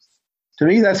produce. To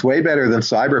me, that's way better than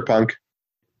cyberpunk.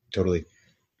 Totally.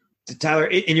 Tyler,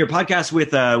 in your podcast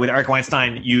with Eric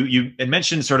Weinstein, you had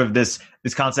mentioned sort of this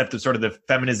concept of sort of the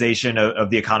feminization of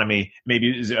the economy.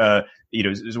 Maybe is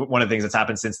one of the things that's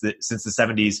happened since the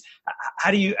 70s.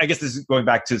 How do you? I guess this is going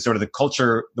back to sort of the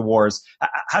culture, the wars.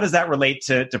 How does that relate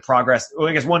to progress? Well,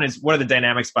 I guess one is what are the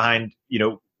dynamics behind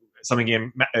something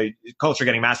getting culture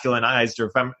getting masculinized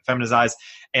or feminized,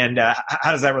 and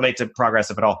how does that relate to progress,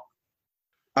 if at all?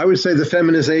 I would say the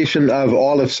feminization of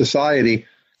all of society.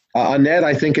 On net,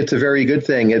 I think it's a very good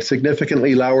thing. It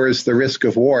significantly lowers the risk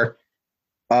of war.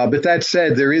 But that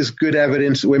said, there is good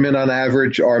evidence women on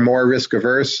average are more risk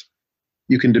averse.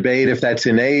 You can debate if that's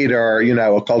innate or,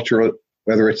 a cultural,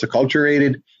 whether it's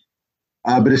acculturated.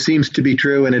 But it seems to be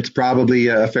true, and it's probably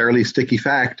a fairly sticky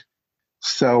fact.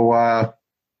 So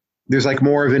there's like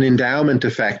more of an endowment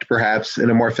effect, perhaps, in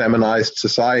a more feminized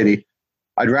society.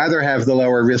 I'd rather have the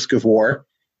lower risk of war,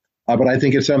 but I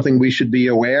think it's something we should be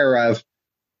aware of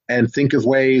and think of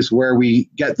ways where we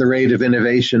get the rate of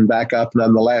innovation back up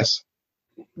nonetheless.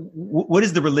 What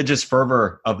is the religious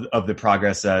fervor of the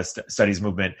progress studies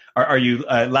movement? Are you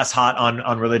less hot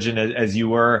on religion as you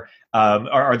were?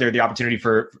 Are there the opportunity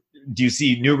do you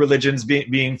see new religions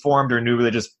being formed or new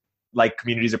religious like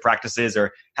communities or practices,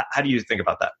 or how do you think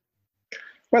about that?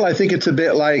 Well, I think it's a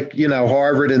bit like,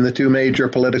 Harvard and the two major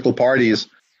political parties,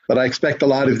 but I expect a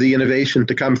lot of the innovation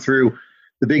to come through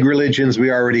the big religions we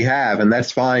already have, and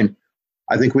that's fine.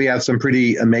 I think we have some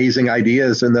pretty amazing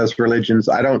ideas in those religions.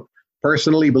 I don't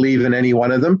personally believe in any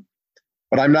one of them,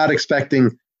 but I'm not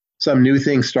expecting some new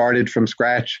thing started from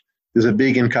scratch. There's a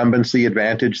big incumbency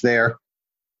advantage there.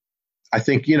 I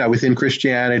think, within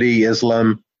Christianity,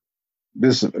 Islam,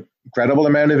 there's an incredible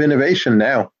amount of innovation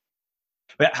now.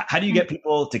 But how do you get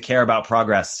people to care about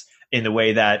progress in the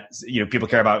way that people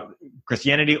care about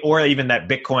Christianity, or even that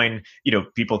Bitcoin,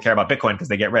 people care about Bitcoin because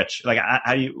they get rich? Like,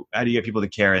 how do you get people to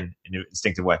care in an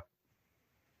instinctive way?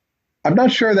 I'm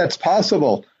not sure that's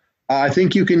possible. I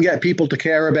think you can get people to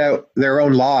care about their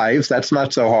own lives. That's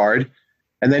not so hard.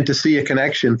 And then to see a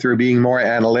connection through being more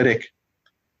analytic.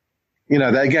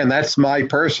 That's my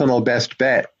personal best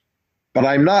bet. But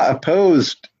I'm not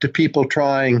opposed to people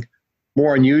trying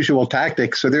more unusual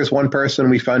tactics. So there's one person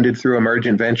we funded through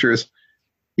Emergent Ventures.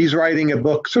 He's writing a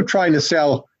book, trying to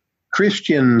sell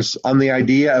Christians on the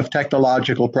idea of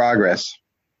technological progress.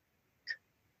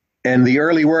 And the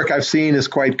early work I've seen is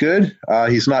quite good.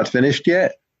 He's not finished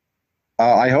yet.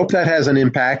 I hope that has an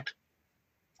impact.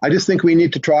 I just think we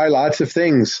need to try lots of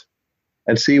things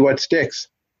and see what sticks.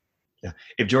 Yeah.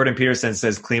 If Jordan Peterson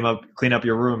says clean up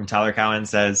your room, Tyler Cowen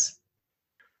says,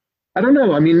 I don't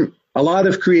know. I mean, a lot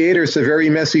of creators have very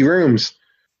messy rooms.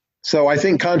 So I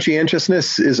think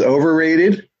conscientiousness is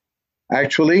overrated,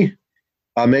 actually.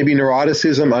 Maybe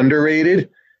neuroticism underrated.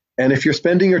 And if you're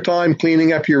spending your time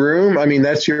cleaning up your room, I mean,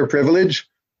 that's your privilege,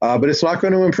 but it's not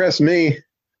going to impress me.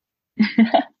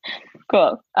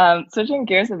 Cool. Switching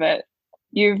gears a bit,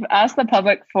 you've asked the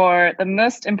public for the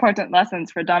most important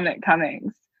lessons for Dominic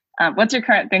Cummings. What's your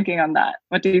current thinking on that?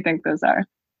 What do you think those are?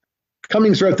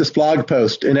 Cummings wrote this blog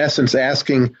post, in essence,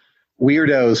 asking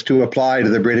weirdos to apply to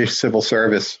the British civil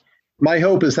service. My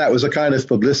hope is that was a kind of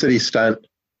publicity stunt.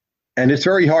 And it's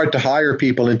very hard to hire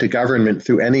people into government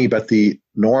through any but the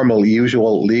normal,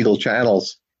 usual legal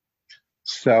channels.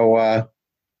 So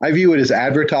I view it as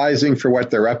advertising for what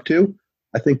they're up to.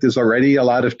 I think there's already a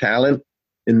lot of talent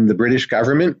in the British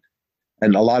government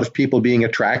and a lot of people being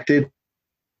attracted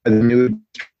by the new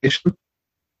administration.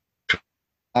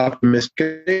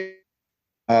 Optimistic.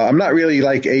 I'm not really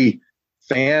like a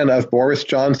fan of Boris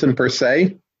Johnson per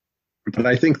se, but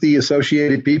I think the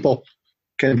associated people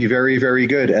can be very, very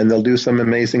good and they'll do some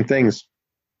amazing things.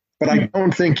 But I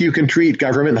don't think you can treat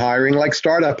government hiring like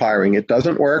startup hiring. It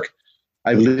doesn't work.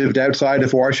 I've lived outside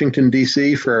of Washington,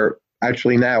 D.C. for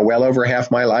actually now well over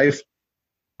half my life.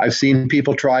 I've seen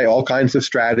people try all kinds of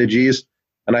strategies,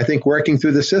 and I think working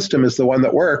through the system is the one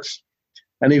that works.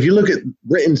 And if you look at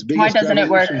Britain's biggest... Why doesn't it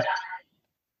work?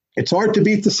 It's hard to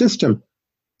beat the system.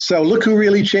 So look who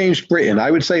really changed Britain. I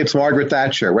would say it's Margaret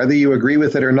Thatcher, whether you agree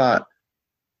with it or not.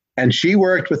 And she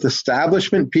worked with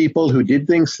establishment people who did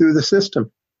things through the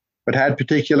system, but had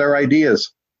particular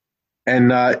ideas.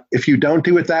 And if you don't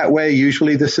do it that way,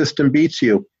 usually the system beats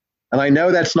you. And I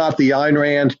know that's not the Ayn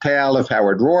Rand tale of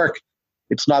Howard Rourke.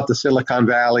 It's not the Silicon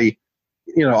Valley,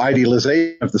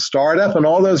 idealization of the startup. And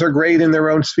all those are great in their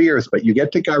own spheres. But you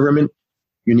get to government,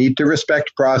 you need to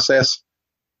respect process.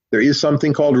 There is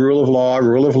something called rule of law.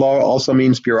 Rule of law also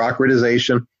means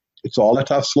bureaucratization. It's all a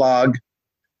tough slog.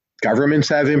 Governments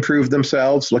have improved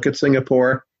themselves. Look at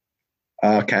Singapore.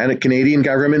 Canadian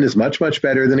government is much, much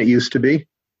better than it used to be.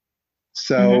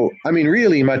 So,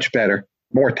 really much better.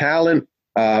 More talent,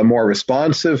 more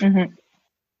responsive.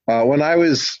 When I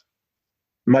was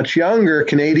much younger,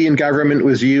 Canadian government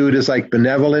was viewed as like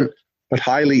benevolent, but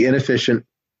highly inefficient.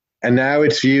 And now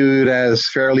it's viewed as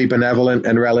fairly benevolent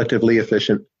and relatively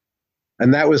efficient.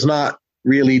 And that was not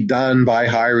really done by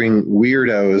hiring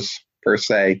weirdos per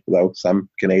se, though some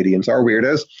Canadians are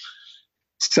weirdos.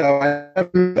 So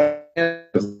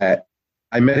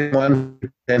I met one,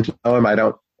 tend to know him. I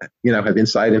don't, have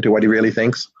insight into what he really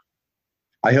thinks.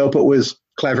 I hope it was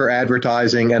clever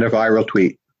advertising and a viral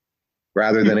tweet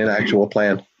rather than an actual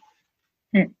plan.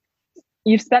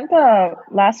 You've spent the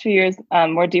last few years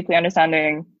more deeply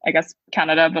understanding, I guess,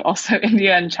 Canada, but also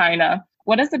India and China.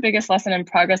 What is the biggest lesson in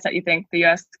progress that you think the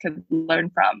U.S. could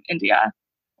learn from India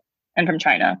and from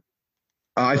China?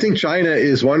 I think China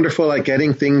is wonderful at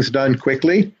getting things done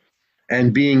quickly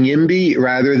and being YIMBY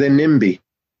rather than NIMBY.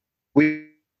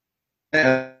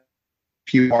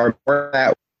 If you are more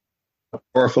that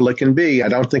powerful it can be, I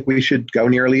don't think we should go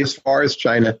nearly as far as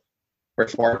China, where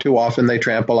far too often they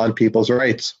trample on people's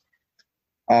rights.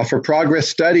 For progress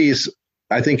studies,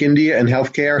 I think India in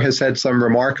healthcare has had some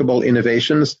remarkable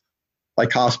innovations,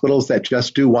 like hospitals that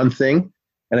just do one thing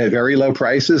and at very low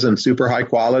prices and super high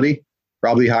quality,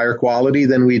 probably higher quality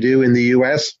than we do in the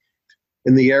U.S.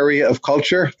 In the area of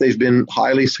culture, they've been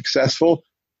highly successful,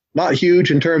 not huge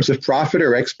in terms of profit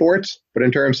or exports, but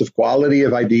in terms of quality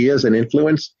of ideas and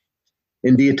influence.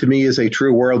 India, to me, is a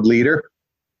true world leader,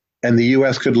 and the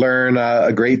U.S. could learn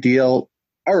a great deal,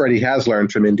 already has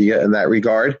learned from India in that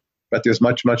regard, but there's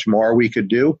much, much more we could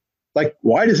do. Like,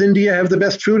 why does India have the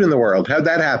best food in the world? How'd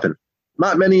that happen?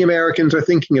 Not many Americans are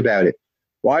thinking about it.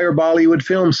 Why are Bollywood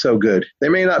films so good? They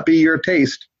may not be your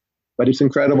taste, but it's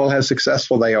incredible how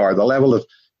successful they are. The level of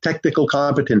technical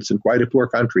competence in quite a poor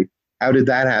country. How did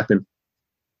that happen?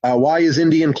 Why is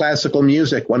Indian classical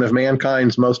music one of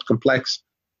mankind's most complex,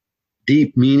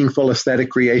 deep, meaningful aesthetic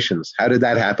creations? How did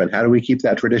that happen? How do we keep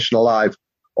that tradition alive?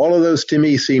 All of those, to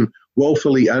me, seem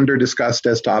woefully under-discussed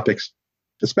as topics,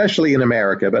 especially in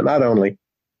America, but not only.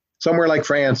 Somewhere like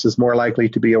France is more likely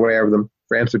to be aware of them,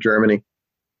 France or Germany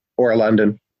or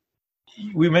London.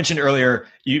 We mentioned earlier,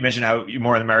 you mentioned how you're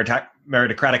more on the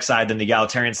meritocratic side than the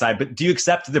egalitarian side, but do you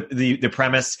accept the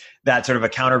premise that sort of a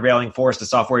countervailing force to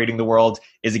software eating the world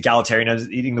is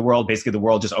egalitarianism eating the world? Basically, the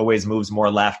world just always moves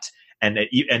more left. And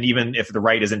even if the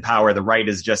right is in power, the right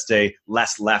is just a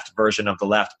less left version of the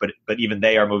left. But even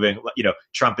they are moving.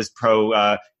 Trump is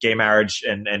pro gay marriage,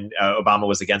 and Obama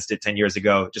was against it 10 years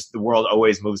ago. Just the world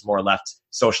always moves more left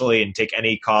socially. And take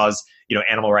any cause,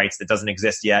 animal rights that doesn't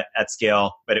exist yet at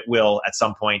scale, but it will at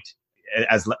some point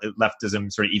as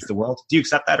leftism sort of eats the world. Do you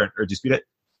accept that or dispute it?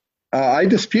 I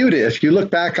dispute it. If you look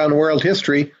back on world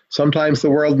history, sometimes the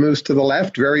world moves to the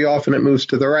left. Very often it moves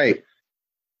to the right.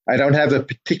 I don't have a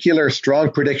particular strong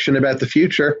prediction about the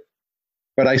future,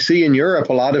 but I see in Europe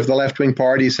a lot of the left-wing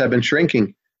parties have been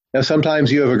shrinking. Now,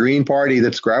 sometimes you have a Green Party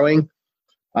that's growing,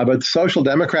 but the Social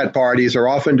Democrat parties are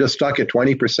often just stuck at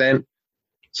 20%.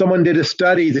 Someone did a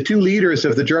study, the two leaders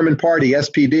of the German party,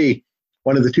 SPD,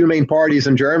 one of the two main parties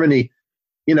in Germany,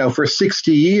 for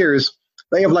 60 years,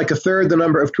 they have like a third the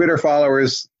number of Twitter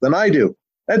followers than I do.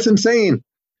 That's insane.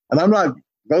 And I'm not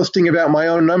boasting about my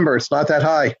own number. It's not that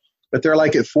high. But they're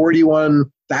like at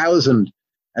 41,000,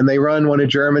 and they run one of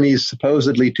Germany's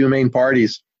supposedly two main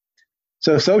parties.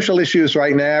 So social issues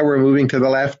right now, we're moving to the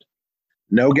left.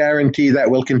 No guarantee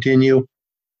that will continue.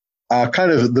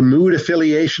 Kind of the mood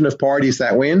affiliation of parties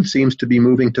that win seems to be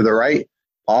moving to the right.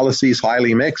 Policies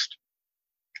highly mixed.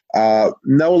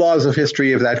 No laws of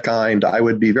history of that kind. I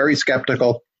would be very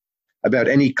skeptical about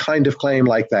any kind of claim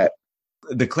like that.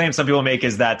 The claim some people make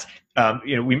is that,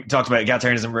 we talked about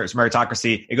egalitarianism versus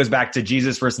meritocracy. It goes back to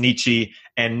Jesus versus Nietzsche,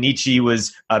 and Nietzsche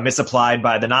was misapplied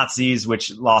by the Nazis,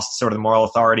 which lost sort of the moral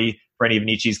authority for any of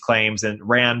Nietzsche's claims, and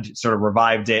Rand sort of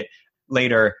revived it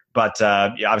later, but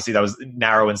obviously that was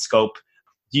narrow in scope.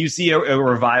 Do you see a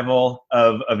revival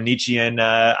of Nietzschean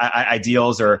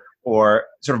ideals or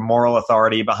sort of moral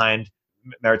authority behind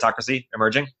meritocracy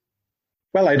emerging?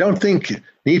 Well, I don't think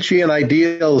Nietzschean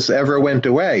ideals ever went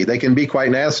away. They can be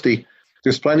quite nasty.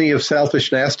 There's plenty of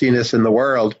selfish nastiness in the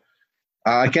world.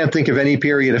 I can't think of any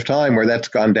period of time where that's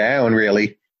gone down,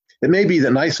 really. It may be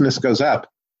that niceness goes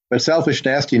up, but selfish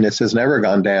nastiness has never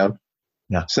gone down.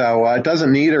 Yeah. So it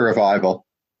doesn't need a revival.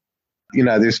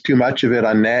 There's too much of it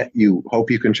on net. You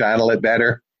hope you can channel it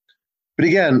better. But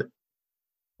again,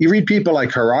 you read people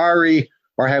like Harari,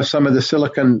 or have some of the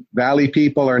Silicon Valley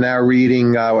people are now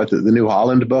reading the New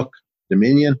Holland book,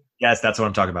 Dominion. Yes, that's what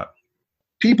I'm talking about.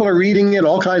 People are reading in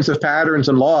all kinds of patterns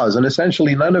and laws, and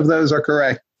essentially none of those are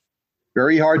correct.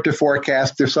 Very hard to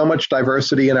forecast. There's so much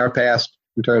diversity in our past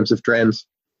in terms of trends.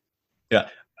 Yeah.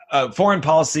 Foreign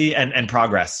policy and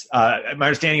progress. My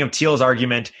understanding of Thiel's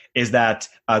argument is that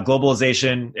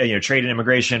globalization, trade and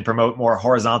immigration promote more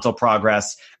horizontal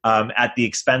progress at the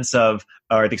expense of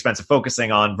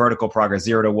focusing on vertical progress,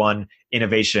 0 to 1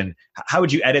 innovation. How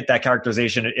would you edit that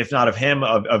characterization, if not of him,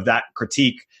 of that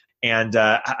critique? And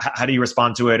how do you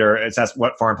respond to it, or assess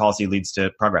what foreign policy leads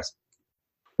to progress?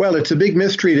 Well, it's a big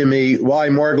mystery to me why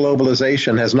more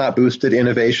globalization has not boosted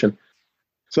innovation.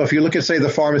 So if you look at, say, the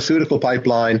pharmaceutical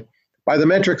pipeline, by the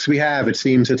metrics we have, it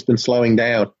seems it's been slowing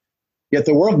down. Yet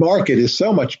the world market is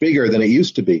so much bigger than it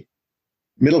used to be.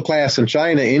 Middle class in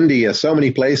China, India, so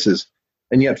many places,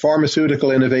 and yet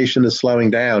pharmaceutical innovation is slowing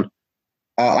down.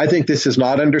 I think this is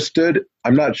not understood.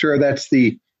 I'm not sure that's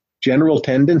the general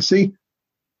tendency.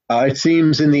 It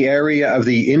seems in the area of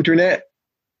the internet,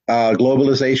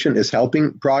 globalization is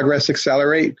helping progress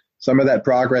accelerate. Some of that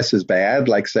progress is bad,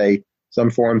 like, say, some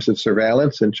forms of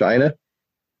surveillance in China.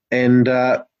 And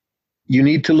you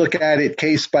need to look at it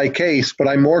case by case, but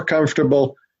I'm more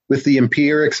comfortable with the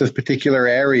empirics of particular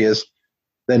areas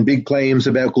than big claims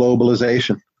about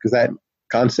globalization, because that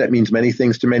concept means many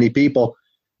things to many people,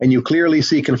 and you clearly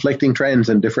see conflicting trends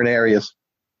in different areas.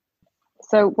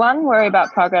 So one worry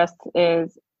about progress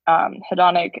is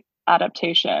hedonic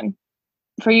adaptation.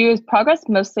 For you, is progress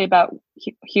mostly about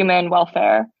human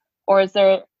welfare, or is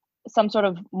there some sort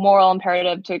of moral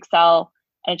imperative to excel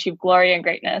and achieve glory and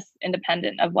greatness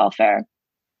independent of welfare?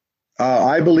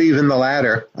 I believe in the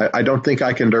latter. I don't think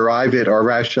I can derive it or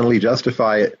rationally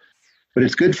justify it, but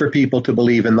it's good for people to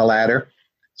believe in the latter.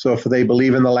 So if they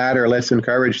believe in the latter, let's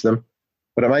encourage them.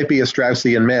 But it might be a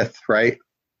Straussian myth, right?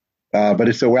 But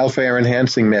it's a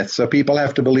welfare-enhancing myth. So people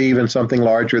have to believe in something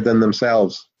larger than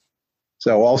themselves.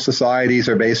 So all societies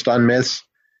are based on myths.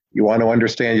 You want to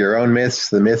understand your own myths,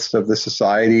 the myths of the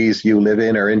societies you live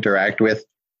in or interact with.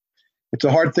 It's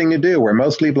a hard thing to do. We're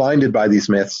mostly blinded by these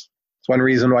myths. It's one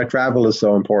reason why travel is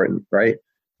so important, right?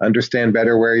 Understand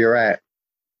better where you're at.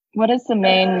 What is the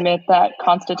main myth that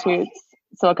constitutes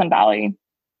Silicon Valley?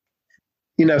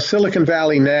 Silicon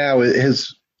Valley now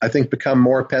has, I think, become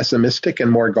more pessimistic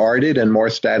and more guarded and more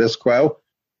status quo.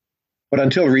 But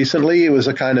until recently, it was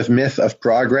a kind of myth of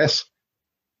progress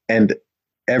and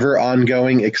ever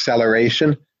ongoing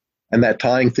acceleration, and that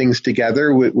tying things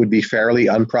together would be fairly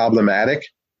unproblematic,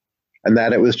 and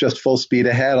that it was just full speed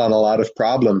ahead on a lot of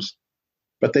problems.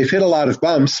 But they've hit a lot of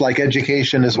bumps, like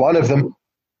education is one of them.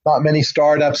 Not many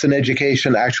startups in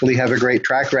education actually have a great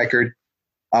track record.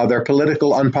 Their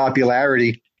political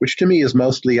unpopularity, which to me is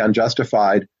mostly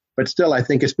unjustified, but still I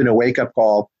think it's been a wake-up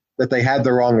call that they had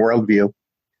the wrong worldview.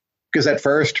 Because at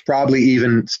first, probably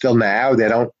even still now, they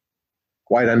don't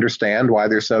quite understand why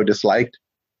they're so disliked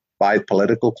by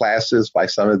political classes, by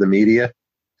some of the media.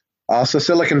 So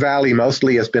Silicon Valley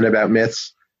mostly has been about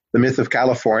myths. The myth of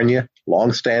California,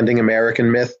 long-standing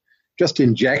American myth, just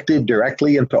injected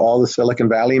directly into all the Silicon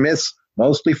Valley myths,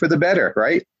 mostly for the better,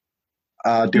 right?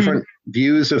 Different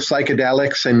views of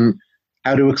psychedelics and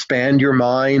how to expand your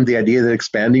mind, the idea that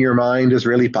expanding your mind is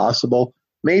really possible.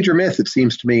 Major myth, it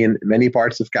seems to me, in many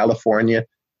parts of California.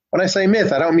 When I say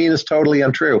myth, I don't mean it's totally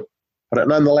untrue, but it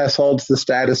nonetheless holds the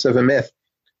status of a myth.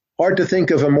 Hard to think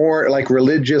of a more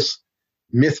religious,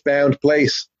 myth-bound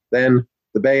place than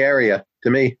the Bay Area,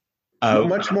 to me.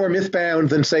 Much more myth-bound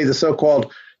than, say, the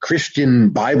so-called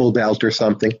Christian Bible Belt or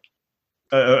something.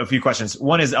 A few questions.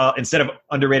 One is, instead of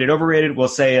underrated, overrated, we'll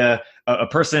say a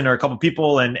person or a couple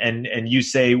people, and you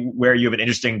say where you have an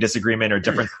interesting disagreement or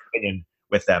difference of opinion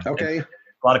with them. Okay. And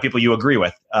a lot of people you agree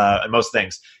with on most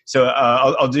things. So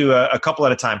I'll do a couple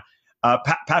at a time.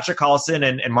 Patrick Collison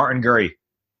and Martin Gurry.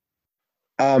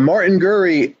 Martin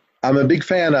Gurry, I'm a big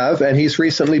fan of, and he's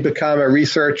recently become a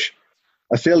research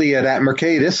affiliate at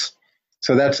Mercatus.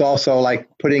 So that's also like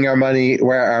putting our money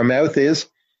where our mouth is.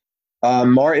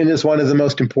 Martin is one of the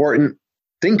most important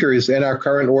thinkers in our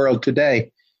current world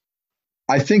today.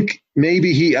 I think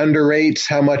maybe he underrates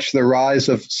how much the rise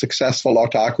of successful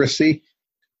autocracy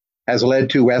has led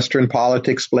to Western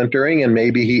politics splintering, and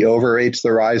maybe he overrates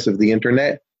the rise of the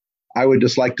internet. I would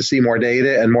just like to see more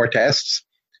data and more tests.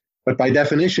 But by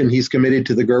definition, he's committed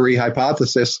to the Gurry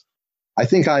hypothesis. I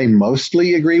think I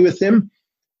mostly agree with him,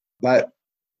 but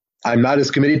I'm not as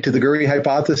committed to the Gurry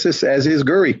hypothesis as is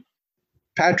Gurry.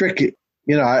 Patrick,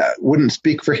 I wouldn't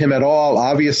speak for him at all.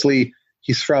 Obviously,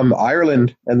 he's from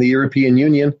Ireland and the European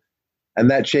Union, and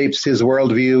that shapes his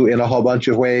worldview in a whole bunch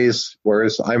of ways,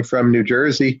 whereas I'm from New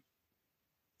Jersey.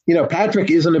 Patrick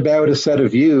isn't about a set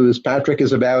of views. Patrick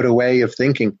is about a way of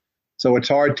thinking. So it's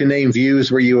hard to name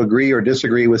views where you agree or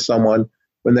disagree with someone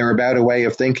when they're about a way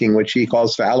of thinking, which he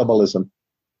calls fallibilism.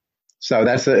 So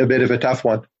that's a bit of a tough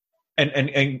one.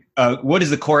 And what is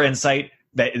the core insight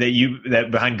that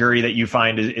behind Gurry that you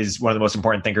find is one of the most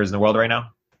important thinkers in the world right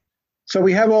now? So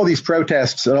we have all these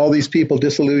protests and all these people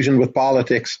disillusioned with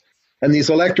politics and these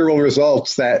electoral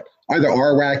results that either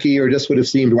are wacky or just would have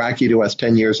seemed wacky to us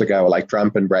 10 years ago, like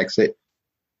Trump and Brexit.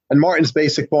 And Martin's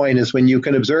basic point is when you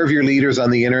can observe your leaders on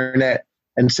the internet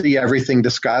and see everything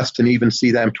discussed and even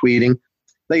see them tweeting,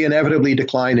 they inevitably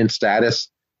decline in status,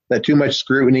 that too much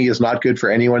scrutiny is not good for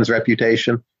anyone's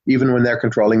reputation, even when they're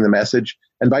controlling the message.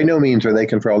 And by no means are they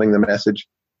controlling the message.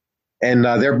 And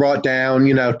they're brought down,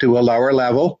 to a lower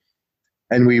level.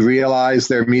 And we realize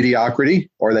their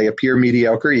mediocrity, or they appear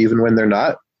mediocre even when they're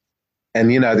not. And,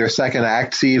 their second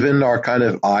acts even are kind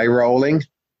of eye-rolling.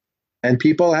 And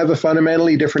people have a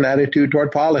fundamentally different attitude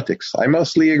toward politics. I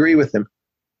mostly agree with him.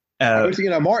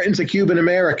 Martin's a Cuban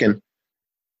American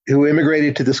who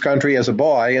immigrated to this country as a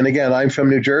boy. And again, I'm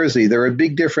from New Jersey. There are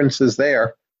big differences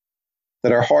there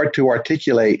that are hard to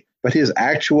articulate. But his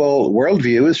actual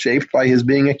worldview is shaped by his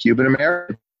being a Cuban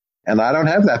American. And I don't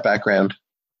have that background.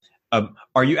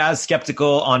 Are you as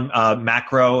skeptical on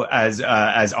macro as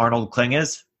Arnold Kling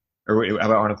is? Or how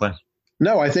about Arnold Kling?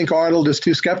 No, I think Arnold is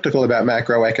too skeptical about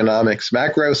macroeconomics.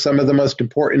 Macro is some of the most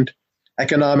important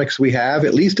economics we have.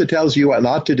 At least it tells you what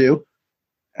not to do.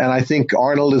 And I think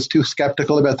Arnold is too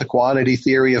skeptical about the quantity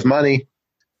theory of money.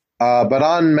 But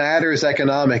on matters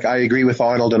economic, I agree with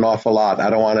Arnold an awful lot. I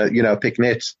don't want to, pick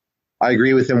nits. I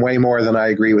agree with him way more than I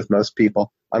agree with most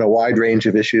people on a wide range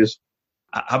of issues.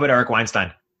 How about Eric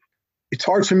Weinstein? It's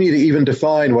hard for me to even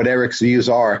define what Eric's views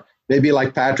are. Maybe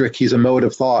like Patrick, he's a mode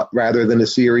of thought rather than a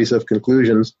series of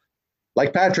conclusions.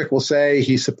 Like Patrick will say,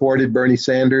 he supported Bernie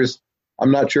Sanders.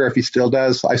 I'm not sure if he still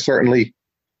does. I certainly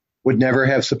would never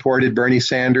have supported Bernie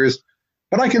Sanders.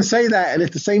 But I can say that and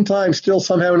at the same time still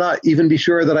somehow not even be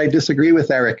sure that I disagree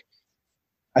with Eric.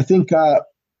 I think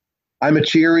I'm a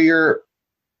cheerier,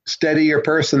 steadier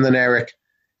person than Eric.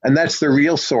 And that's the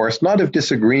real source, not of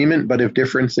disagreement, but of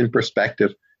difference in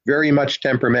perspective. Very much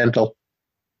temperamental.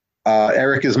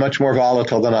 Eric is much more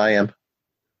volatile than I am.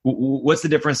 What's the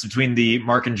difference between the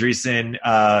Mark Andreessen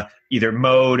either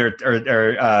mode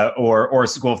or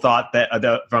school of thought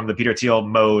from the Peter Thiel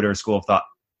mode or school of thought?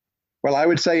 Well, I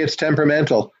would say it's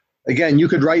temperamental. Again, you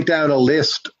could write down a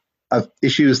list of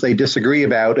issues they disagree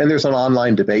about, and there's an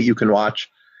online debate you can watch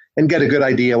and get a good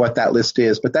idea what that list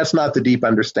is. But that's not the deep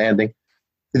understanding.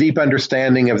 The deep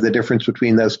understanding of the difference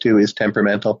between those two is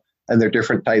temperamental, and they're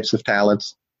different types of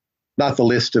talents, not the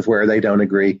list of where they don't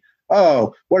agree.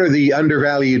 Oh, what are the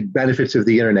undervalued benefits of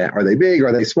the internet? Are they big?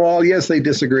 Are they small? Yes, they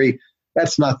disagree.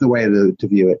 That's not the way to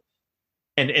view it.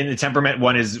 And in the temperament,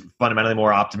 one is fundamentally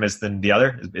more optimist than the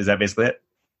other? Is that basically it?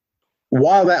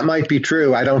 While that might be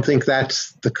true, I don't think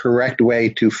that's the correct way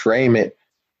to frame it.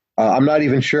 I'm not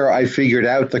even sure I figured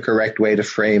out the correct way to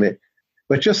frame it.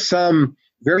 But just some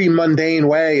very mundane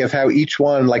way of how each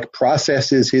one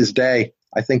processes his day,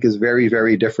 I think is very,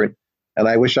 very different. And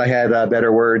I wish I had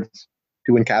better words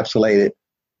to encapsulate it.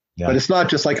 Yeah. But it's not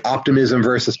just optimism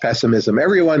versus pessimism.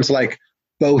 Everyone's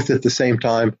both at the same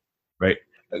time. Right.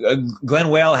 Glenn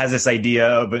Whale has this idea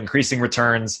of increasing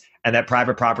returns and that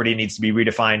private property needs to be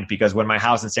redefined because when my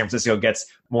house in San Francisco gets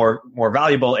more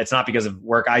valuable, it's not because of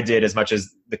work I did as much as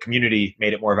the community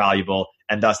made it more valuable,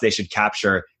 and thus they should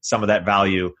capture some of that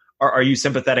value. Are you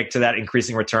sympathetic to that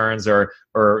increasing returns or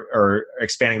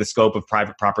expanding the scope of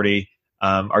private property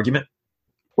argument?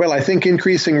 Well, I think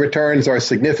increasing returns are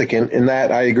significant. In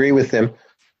that, I agree with him.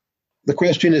 The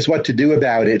question is what to do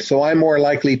about it. So I'm more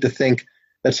likely to think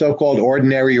that so-called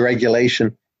ordinary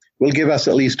regulation will give us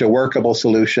at least a workable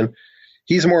solution.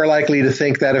 He's more likely to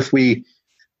think that if we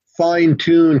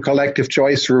fine-tune collective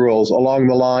choice rules along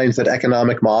the lines that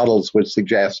economic models would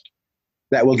suggest,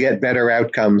 that will get better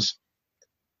outcomes.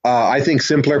 I think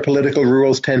simpler political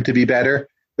rules tend to be better.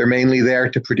 They're mainly there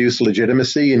to produce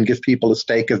legitimacy and give people a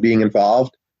stake of being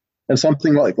involved. And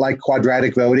something like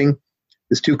quadratic voting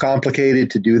is too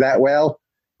complicated to do that well.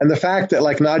 And the fact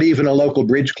that not even a local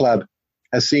bridge club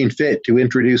has seen fit to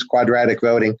introduce quadratic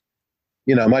voting,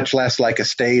 much less a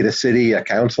state, a city, a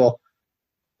council,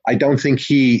 I don't think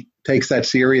he takes that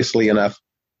seriously enough.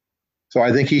 So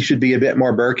I think he should be a bit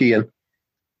more Burkean.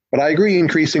 But I agree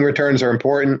increasing returns are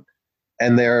important,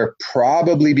 and they're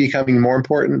probably becoming more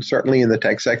important, certainly in the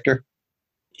tech sector.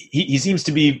 He seems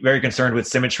to be very concerned with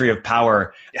symmetry of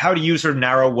power. How do you sort of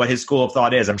narrow what his school of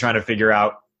thought is? I'm trying to figure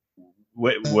out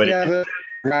what the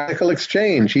radical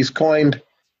exchange. He's coined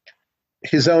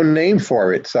his own name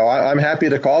for it. So I'm happy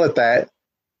to call it that.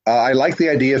 I like the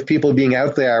idea of people being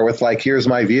out there with like, here's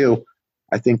my view.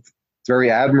 I think it's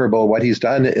very admirable what he's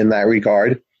done in that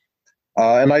regard.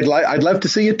 And I'd love to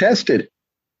see it tested.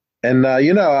 And,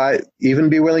 I even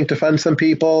be willing to fund some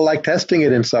people like testing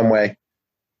it in some way.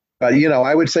 But,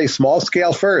 I would say small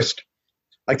scale first.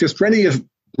 Like there's plenty of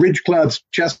bridge clubs,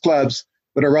 chess clubs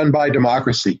that are run by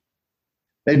democracy.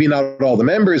 Maybe not all the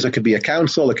members. It could be a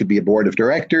council. It could be a board of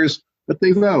directors, but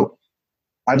they vote.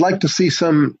 I'd like to see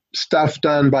some stuff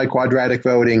done by quadratic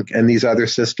voting and these other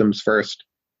systems first.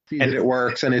 See that it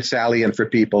works and it's salient for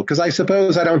people. Because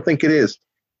I don't think it is.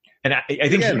 And I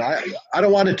think again, I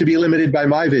don't want it to be limited by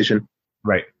my vision.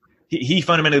 Right. He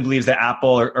fundamentally believes that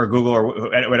Apple or Google or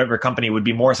whatever company would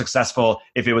be more successful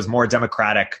if it was more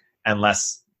democratic and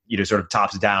less, sort of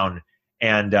tops down.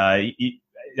 And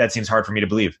that seems hard for me to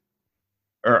believe,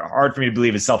 or hard for me to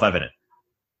believe is self-evident.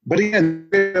 But again,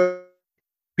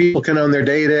 people can own their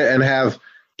data and have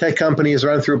tech companies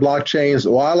run through blockchains.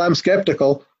 While I'm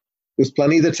skeptical, there's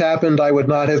plenty that's happened I would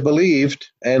not have believed,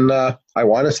 and I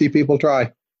want to see people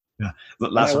try. Yeah.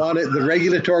 I want the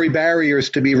regulatory barriers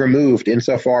to be removed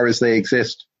insofar as they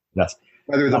exist. Yes.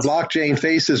 Whether the blockchain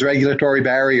faces regulatory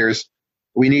barriers,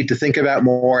 we need to think about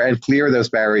more and clear those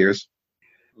barriers.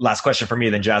 Last question for me,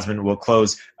 then Jasmine will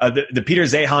close. The Peter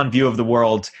Zeihan view of the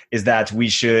world is that we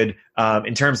should,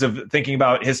 in terms of thinking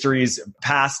about countries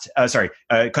past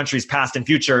and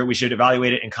future, we should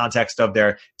evaluate it in context of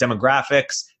their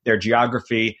demographics, their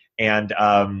geography, and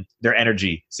their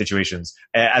energy situations,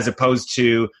 as opposed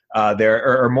to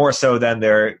or more so than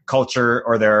their culture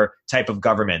or their type of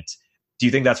government. Do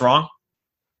you think that's wrong?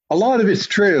 A lot of it's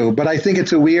true, but I think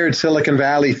it's a weird Silicon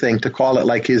Valley thing to call it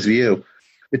like his view.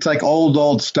 It's like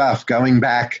old stuff going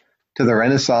back to the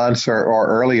Renaissance or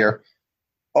earlier.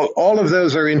 All of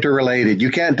those are interrelated.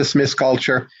 You can't dismiss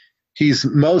culture. He's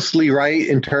mostly right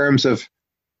in terms of,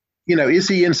 is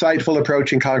he insightful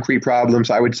approaching concrete problems?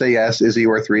 I would say yes. Is he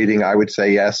worth reading? I would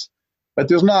say yes. But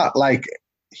there's not like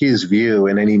his view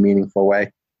in any meaningful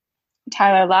way.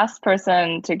 Tyler, last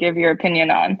person to give your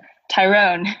opinion on.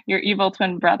 Tyrone, your evil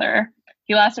twin brother.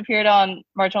 He last appeared on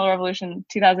Marginal Revolution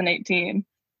 2018.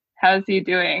 How is he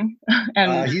doing?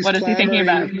 And what is he thinking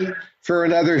about? For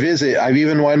another visit. I've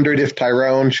even wondered if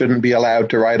Tyrone shouldn't be allowed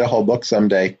to write a whole book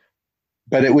someday.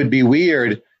 But it would be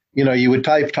weird. You would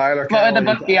type Tyler Cowen. What would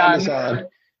the book be on? Amazon.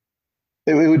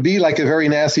 It would be like a very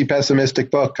nasty,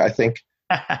 pessimistic book, I think.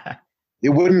 It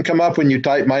wouldn't come up when you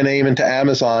type my name into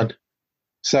Amazon.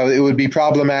 So it would be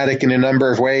problematic in a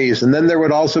number of ways. And then there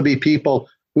would also be people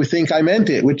who think I meant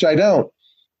it, which I don't.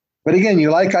 But again,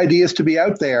 you like ideas to be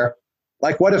out there.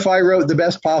 Like, what if I wrote the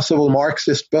best possible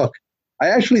Marxist book? I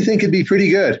actually think it'd be pretty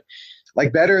good,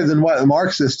 like better than what the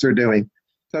Marxists are doing.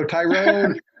 So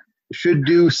Tyrone should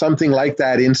do something like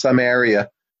that in some area.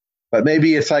 But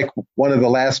maybe it's like one of the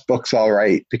last books I'll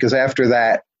write, because after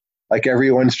that, like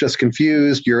everyone's just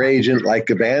confused. Your agent like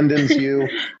abandons you.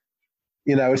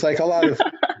 It's like a lot of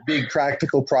big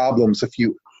practical problems if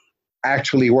you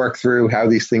actually work through how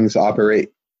these things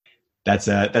operate. That's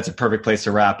a perfect place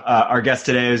to wrap. Our guest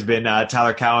today has been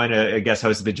Tyler Cowen, a guest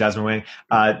host has been Jasmine Wang.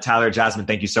 Tyler, Jasmine,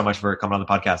 thank you so much for coming on the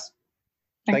podcast.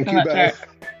 Thank so you much, both. Eric.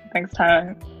 Thanks,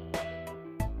 Tyler.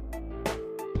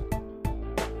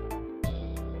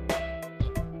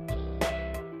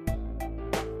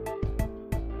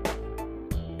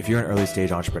 If you're an early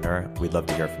stage entrepreneur, we'd love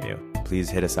to hear from you.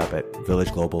 Please hit us up at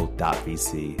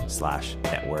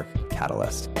villageglobal.vc/network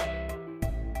catalyst.